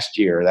the last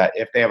year. That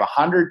if they have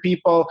 100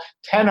 people,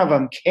 10 of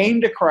them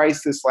came to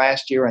Christ this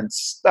last year and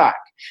stuck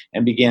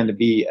and began to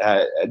be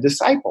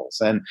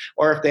disciples.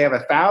 Or if they have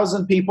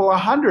 1,000 people,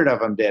 100 of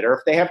them did. Or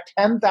if they have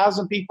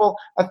 10,000 people,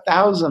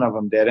 1,000 of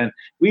them did. And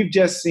we've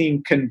just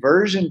seen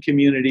conversion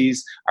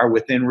communities are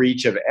within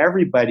reach of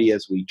everybody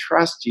as we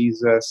trust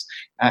Jesus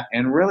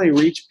and really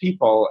reach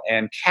people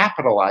and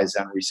capitalize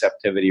on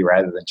receptivity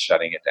rather than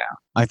shutting it down.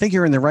 I think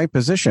you're in the right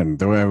position.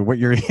 What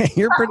you're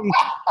pretty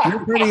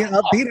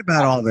upbeat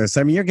about all this.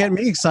 I mean, you're getting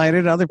me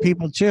excited, other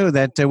people too,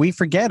 that we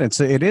forget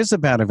it is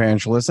about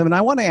evangelism. And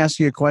I want to ask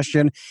you a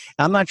question.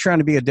 I'm not trying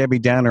to be a Debbie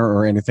Downer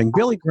or anything.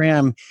 Billy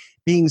Graham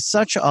being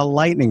such a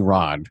lightning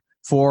rod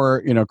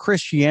for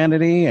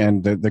Christianity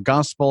and the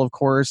gospel, of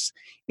course,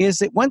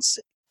 is it once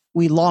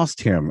we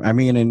lost him,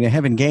 and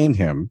haven't gained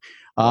him,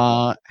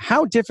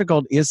 how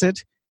difficult is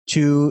it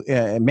to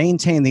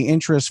maintain the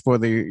interest for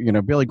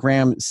the Billy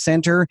Graham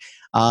Center,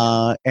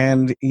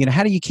 and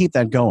how do you keep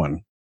that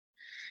going?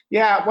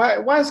 Yeah, well,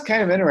 it was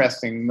kind of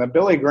interesting. The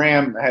Billy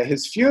Graham,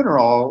 his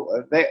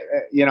funeral,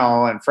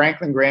 and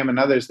Franklin Graham and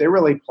others, they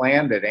really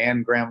planned it.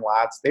 Anne Graham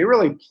Lotz, they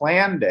really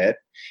planned it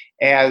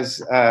as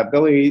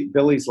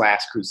Billy's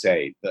last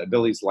crusade,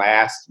 Billy's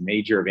last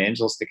major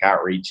evangelistic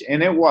outreach,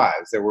 and it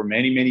was. There were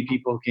many, many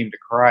people who came to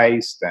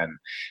Christ, and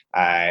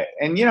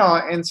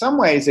in some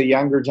ways, a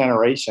younger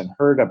generation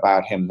heard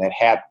about him that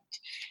hadn't.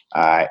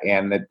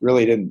 And that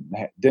really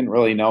didn't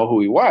really know who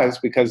he was,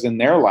 because in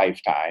their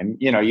lifetime,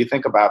 you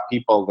think about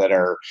people that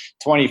are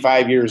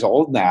 25 years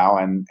old now,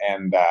 and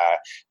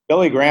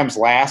Billy Graham's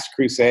last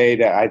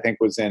crusade, I think,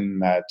 was in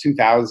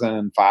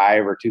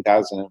 2005 or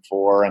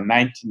 2004, and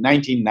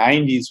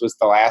 1990s was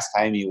the last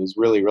time he was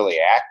really, really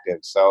active.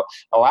 So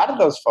a lot of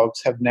those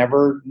folks have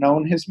never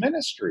known his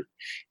ministry,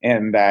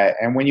 and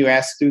when you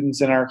ask students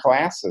in our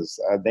classes,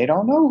 they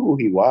don't know who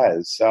he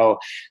was. So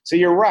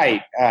you're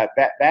right.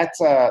 That's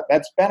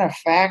been a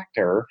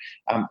factor.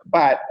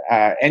 But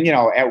at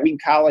Wheaton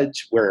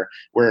College, we're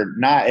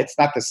not. It's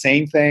not the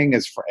same thing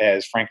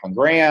as Franklin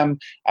Graham.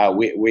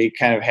 We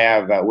kind of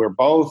have. We're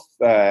both.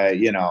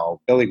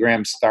 Billy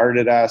Graham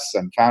started us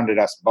and founded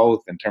us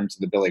both in terms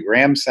of the Billy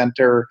Graham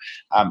Center,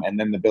 and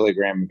then the Billy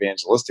Graham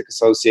Evangelistic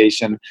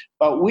Association.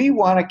 But we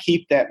want to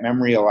keep that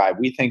memory alive.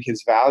 We think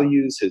his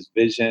values, his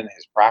vision,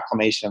 his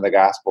proclamation of the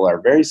gospel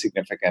are very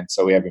significant.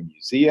 So we have a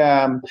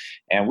museum,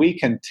 and we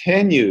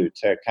continue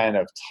to kind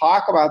of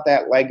talk about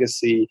that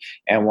legacy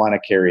and want to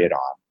carry it on.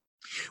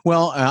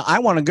 Well, I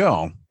want to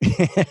go.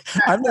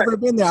 I've never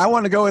been there. I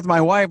want to go with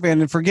my wife,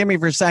 and forgive me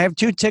for saying I have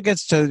 2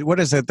 tickets to, what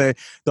is it, the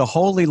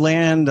Holy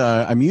Land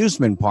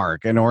amusement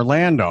park in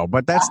Orlando,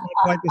 but that's not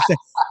quite the same.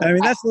 I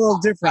mean, that's a little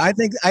different.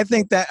 I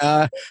think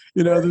that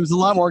there's a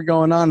lot more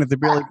going on at the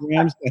Billy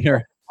Graham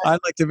Center. I'd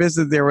like to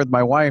visit there with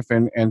my wife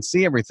and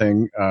see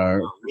everything.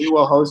 We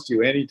will host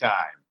you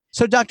anytime.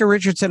 So, Dr.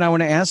 Richardson, I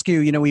want to ask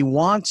you, we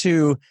want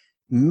to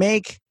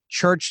make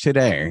church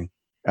today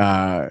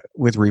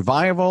with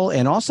revival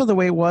and also the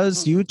way it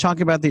was. You talk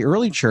about the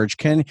early church.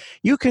 Can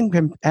you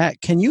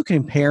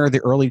compare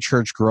the early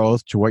church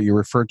growth to what you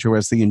refer to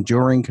as the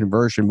enduring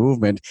conversion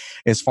movement,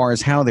 as far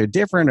as how they're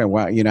different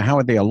and how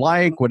are they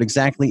alike? What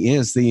exactly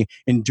is the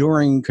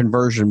enduring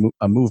conversion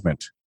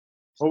movement?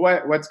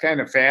 Well, what's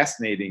kind of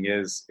fascinating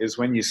is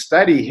when you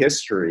study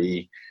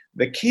history,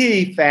 the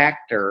key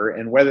factor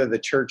in whether the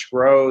church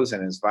grows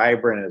and is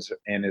vibrant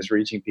and is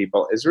reaching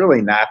people is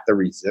really not the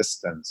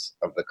resistance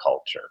of the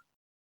culture.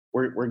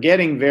 We're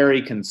getting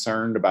very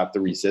concerned about the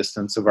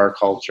resistance of our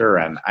culture,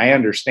 and I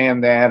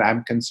understand that.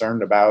 I'm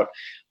concerned about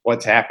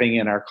what's happening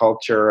in our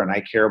culture, and I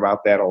care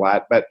about that a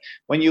lot. But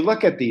when you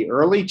look at the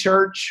early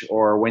church,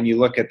 or when you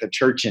look at the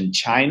church in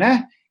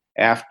China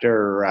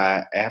after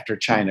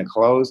China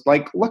closed,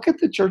 look at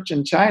the church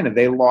in China.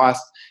 They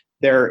lost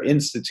their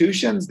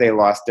institutions, they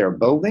lost their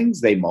buildings,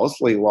 they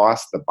mostly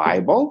lost the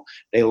Bible,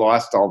 they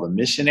lost all the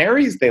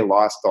missionaries, they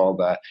lost all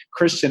the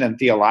Christian and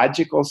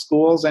theological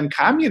schools, and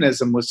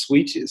communism was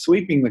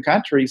sweeping the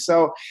country.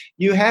 So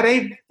you had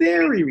a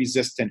very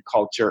resistant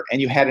culture,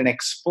 and you had an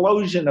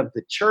explosion of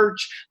the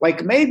church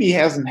like maybe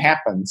hasn't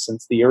happened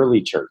since the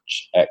early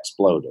church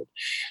exploded.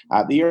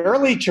 The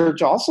early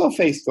church also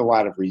faced a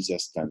lot of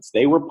resistance.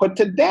 They were put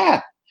to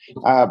death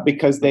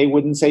because they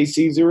wouldn't say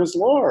Caesar is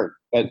Lord.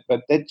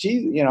 But that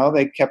Jesus,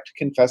 they kept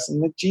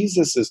confessing that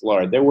Jesus is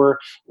Lord. There were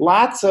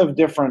lots of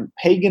different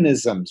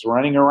paganisms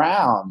running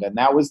around, and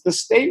that was the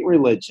state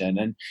religion.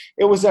 And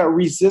it was a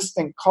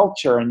resistant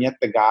culture, and yet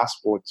the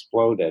gospel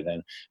exploded.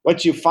 And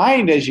what you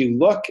find as you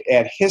look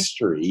at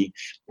history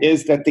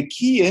is that the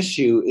key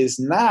issue is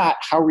not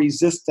how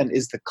resistant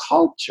is the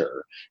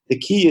culture. The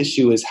key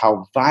issue is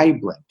how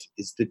vibrant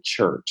is the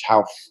church,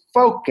 how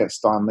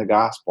focused on the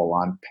gospel,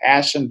 on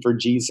passion for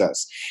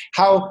Jesus,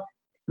 how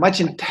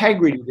much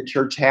integrity the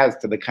church has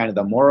to the kind of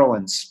the moral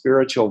and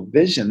spiritual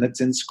vision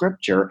that's in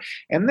Scripture.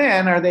 And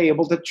then are they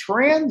able to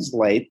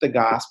translate the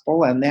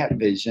gospel and that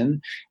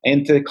vision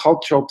into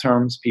cultural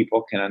terms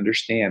people can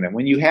understand? And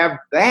when you have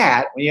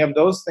that, when you have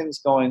those things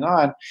going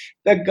on,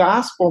 the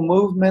gospel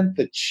movement,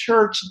 the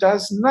church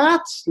does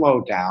not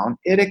slow down.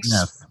 It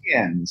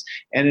expands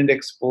and it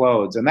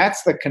explodes. And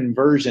that's the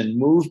conversion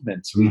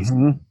movement's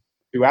reason.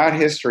 Throughout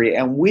history,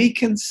 and we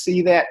can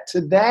see that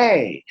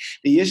today.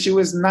 The issue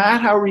is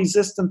not how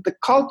resistant the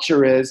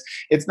culture is.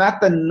 It's not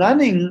the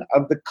nunning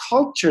of the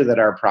culture that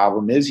our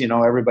problem is,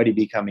 everybody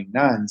becoming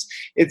nuns.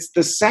 It's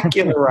the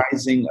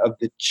secularizing of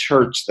the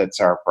church that's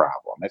our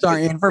problem.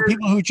 Sorry, and for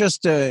people who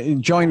just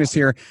joined us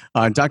here,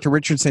 Dr.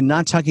 Richardson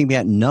not talking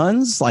about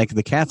nuns like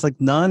the Catholic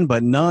nun,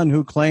 but none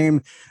who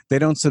claim they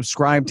don't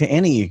subscribe to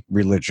any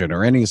religion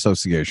or any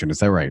association. Is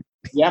that right?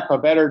 Yep, a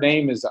better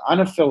name is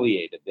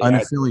unaffiliated.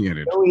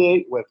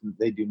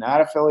 They do not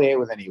affiliate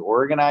with any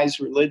organized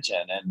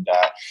religion. And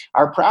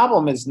our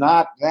problem is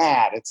not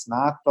that. It's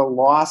not the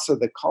loss of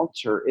the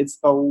culture. It's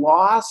the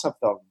loss of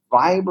the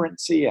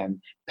vibrancy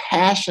and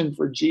passion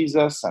for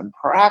Jesus and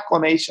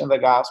proclamation of the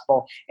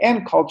gospel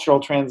and cultural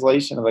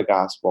translation of the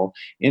gospel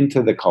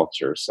into the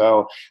culture.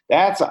 So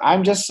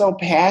I'm just so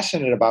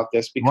passionate about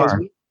this because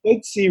we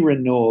could see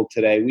renewal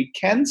today. We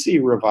can see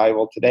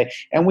revival today,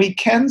 and we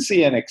can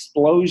see an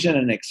explosion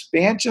and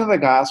expansion of the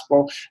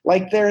gospel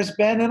like there's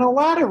been in a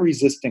lot of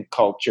resistant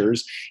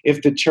cultures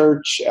if the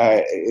church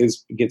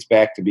gets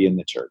back to being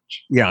the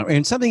church. Yeah,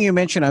 and something you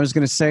mentioned, I was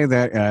going to say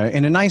that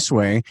in a nice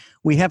way,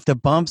 we have to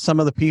bump some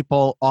of the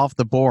people off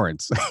the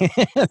boards.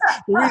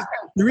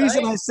 The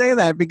reason I say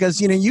that, because,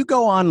 you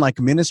go on like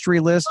ministry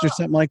list or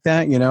something like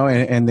that,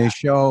 and they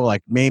show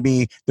like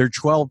maybe there are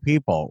 12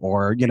 people,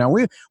 or,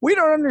 we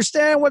don't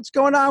understand what's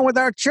going on with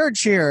our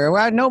church here.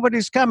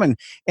 Nobody's coming.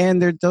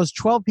 And those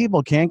 12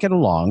 people can't get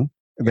along.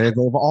 They've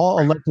all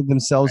elected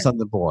themselves on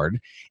the board.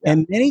 Yeah.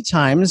 And many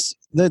times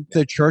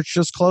the church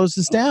just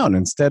closes down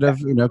instead of,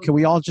 can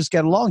we all just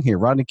get along here,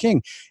 Rodney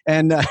King?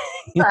 And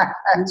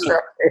That's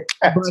right.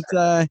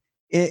 but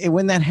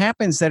when that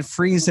happens, that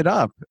frees it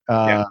up.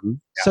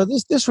 So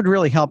this would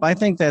really help. I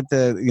think that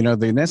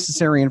the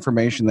necessary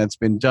information that's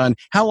been done.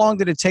 How long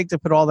did it take to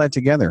put all that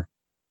together?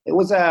 It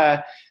was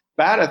about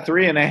a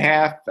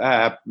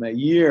 3.5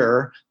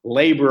 year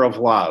labor of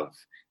love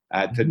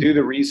to do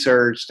the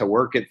research, to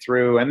work it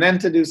through, and then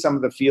to do some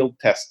of the field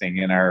testing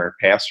in our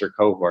pastor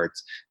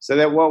cohorts, so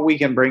that what we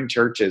can bring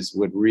churches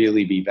would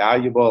really be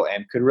valuable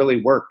and could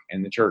really work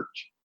in the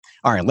church.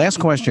 All right, last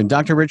question.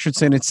 Dr.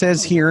 Richardson, it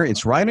says here,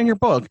 it's right in your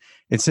book,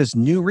 it says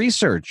new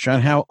research on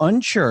how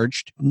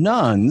unchurched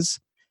nuns,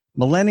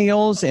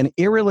 millennials, and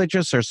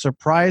irreligious are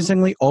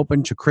surprisingly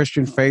open to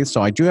Christian faith.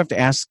 So I do have to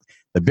ask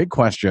the big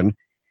question,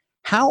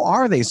 how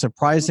are they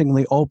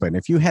surprisingly open?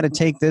 If you had to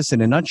take this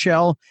in a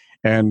nutshell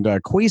and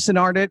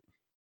Cuisinart it,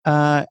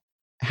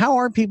 how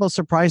are people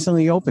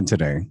surprisingly open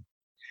today?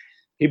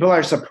 People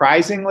are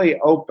surprisingly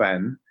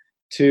open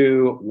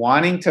to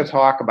wanting to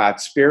talk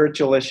about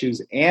spiritual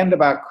issues and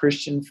about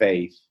Christian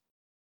faith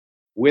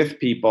with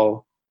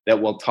people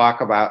that will talk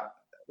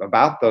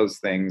about those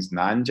things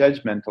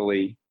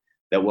non-judgmentally,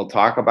 that will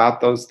talk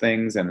about those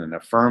things in an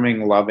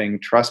affirming, loving,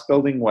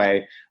 trust-building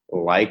way,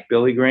 like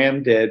Billy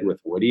Graham did with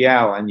Woody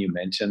Allen. You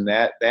mentioned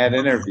that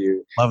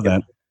interview. Love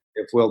that.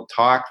 If we'll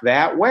talk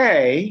that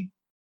way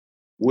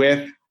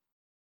with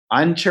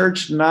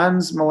unchurched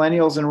nuns,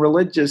 millennials, and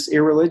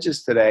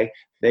irreligious today,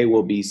 they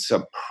will be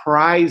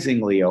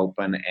surprisingly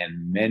open,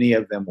 and many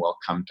of them will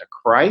come to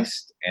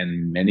Christ,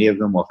 and many of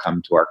them will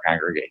come to our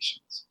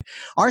congregations.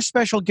 Our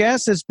special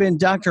guest has been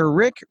Dr.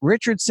 Rick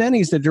Richardson.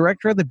 He's the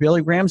director of the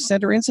Billy Graham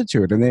Center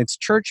Institute and its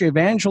Church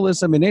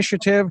Evangelism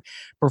Initiative,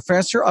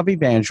 professor of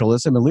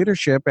evangelism and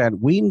leadership at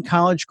Wheaton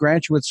College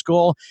Graduate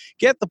School.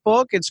 Get the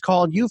book. It's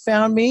called You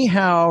Found Me,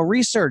 How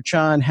Research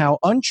on How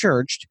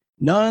Unchurched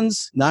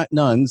Nuns, not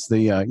nuns,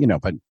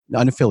 but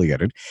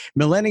unaffiliated,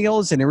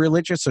 millennials and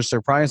irreligious are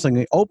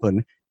surprisingly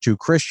open to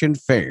Christian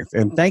faith.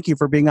 And thank you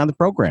for being on the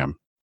program.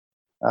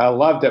 I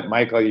loved it,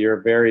 Michael.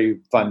 You're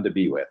very fun to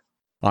be with.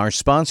 Our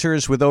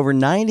sponsors with over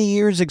 90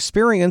 years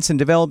experience in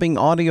developing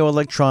audio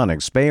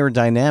electronics. Bayer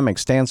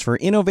Dynamics stands for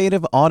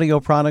innovative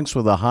audio products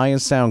with the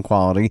highest sound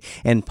quality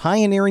and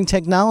pioneering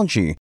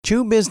technology.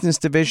 Two business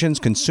divisions,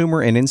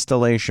 consumer and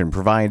installation,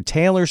 provide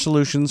tailored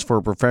solutions for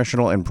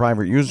professional and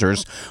private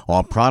users.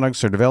 All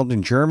products are developed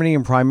in Germany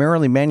and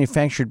primarily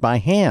manufactured by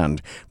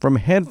hand, from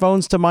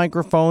headphones to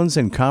microphones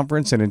and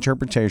conference and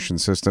interpretation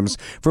systems.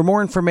 For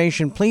more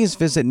information, please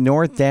visit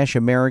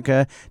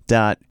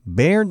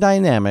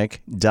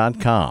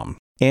north-america.bayerdynamic.com.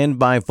 And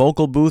by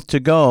Vocal Booth To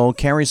Go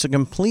carries a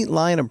complete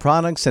line of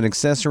products and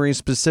accessories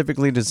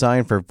specifically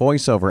designed for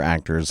voiceover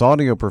actors,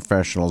 audio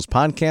professionals,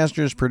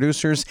 podcasters,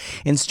 producers,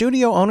 and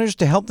studio owners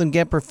to help them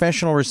get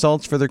professional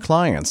results for their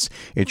clients.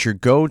 It's your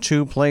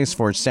go-to place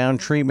for sound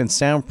treatment,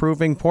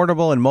 soundproofing,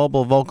 portable and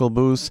mobile vocal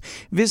booths.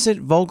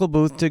 Visit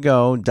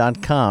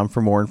vocalbooth2go.com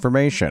for more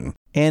information.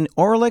 And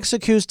Auralex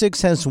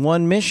Acoustics has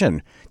one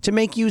mission: to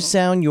make you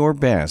sound your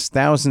best.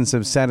 Thousands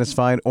of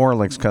satisfied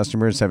Auralex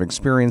customers have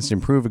experienced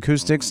improved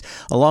acoustics,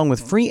 along with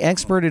free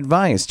expert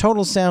advice.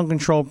 Total sound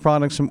control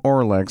products from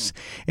Auralex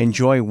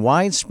enjoy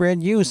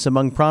widespread use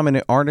among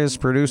prominent artists,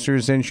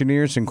 producers,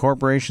 engineers, and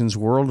corporations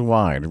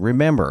worldwide.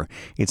 Remember,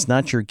 it's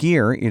not your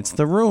gear, it's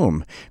the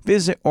room.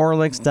 Visit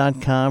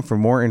Auralex.com for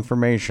more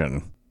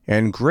information.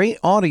 And great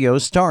audio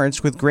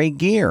starts with great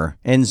gear,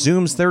 and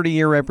Zoom's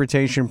 30-year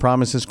reputation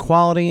promises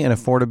quality and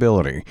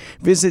affordability.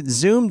 Visit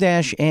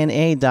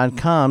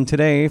zoom-na.com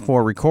today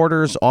for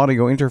recorders,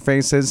 audio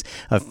interfaces,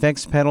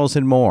 effects pedals,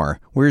 and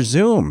more. We're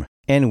Zoom,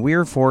 and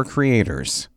we're for creators.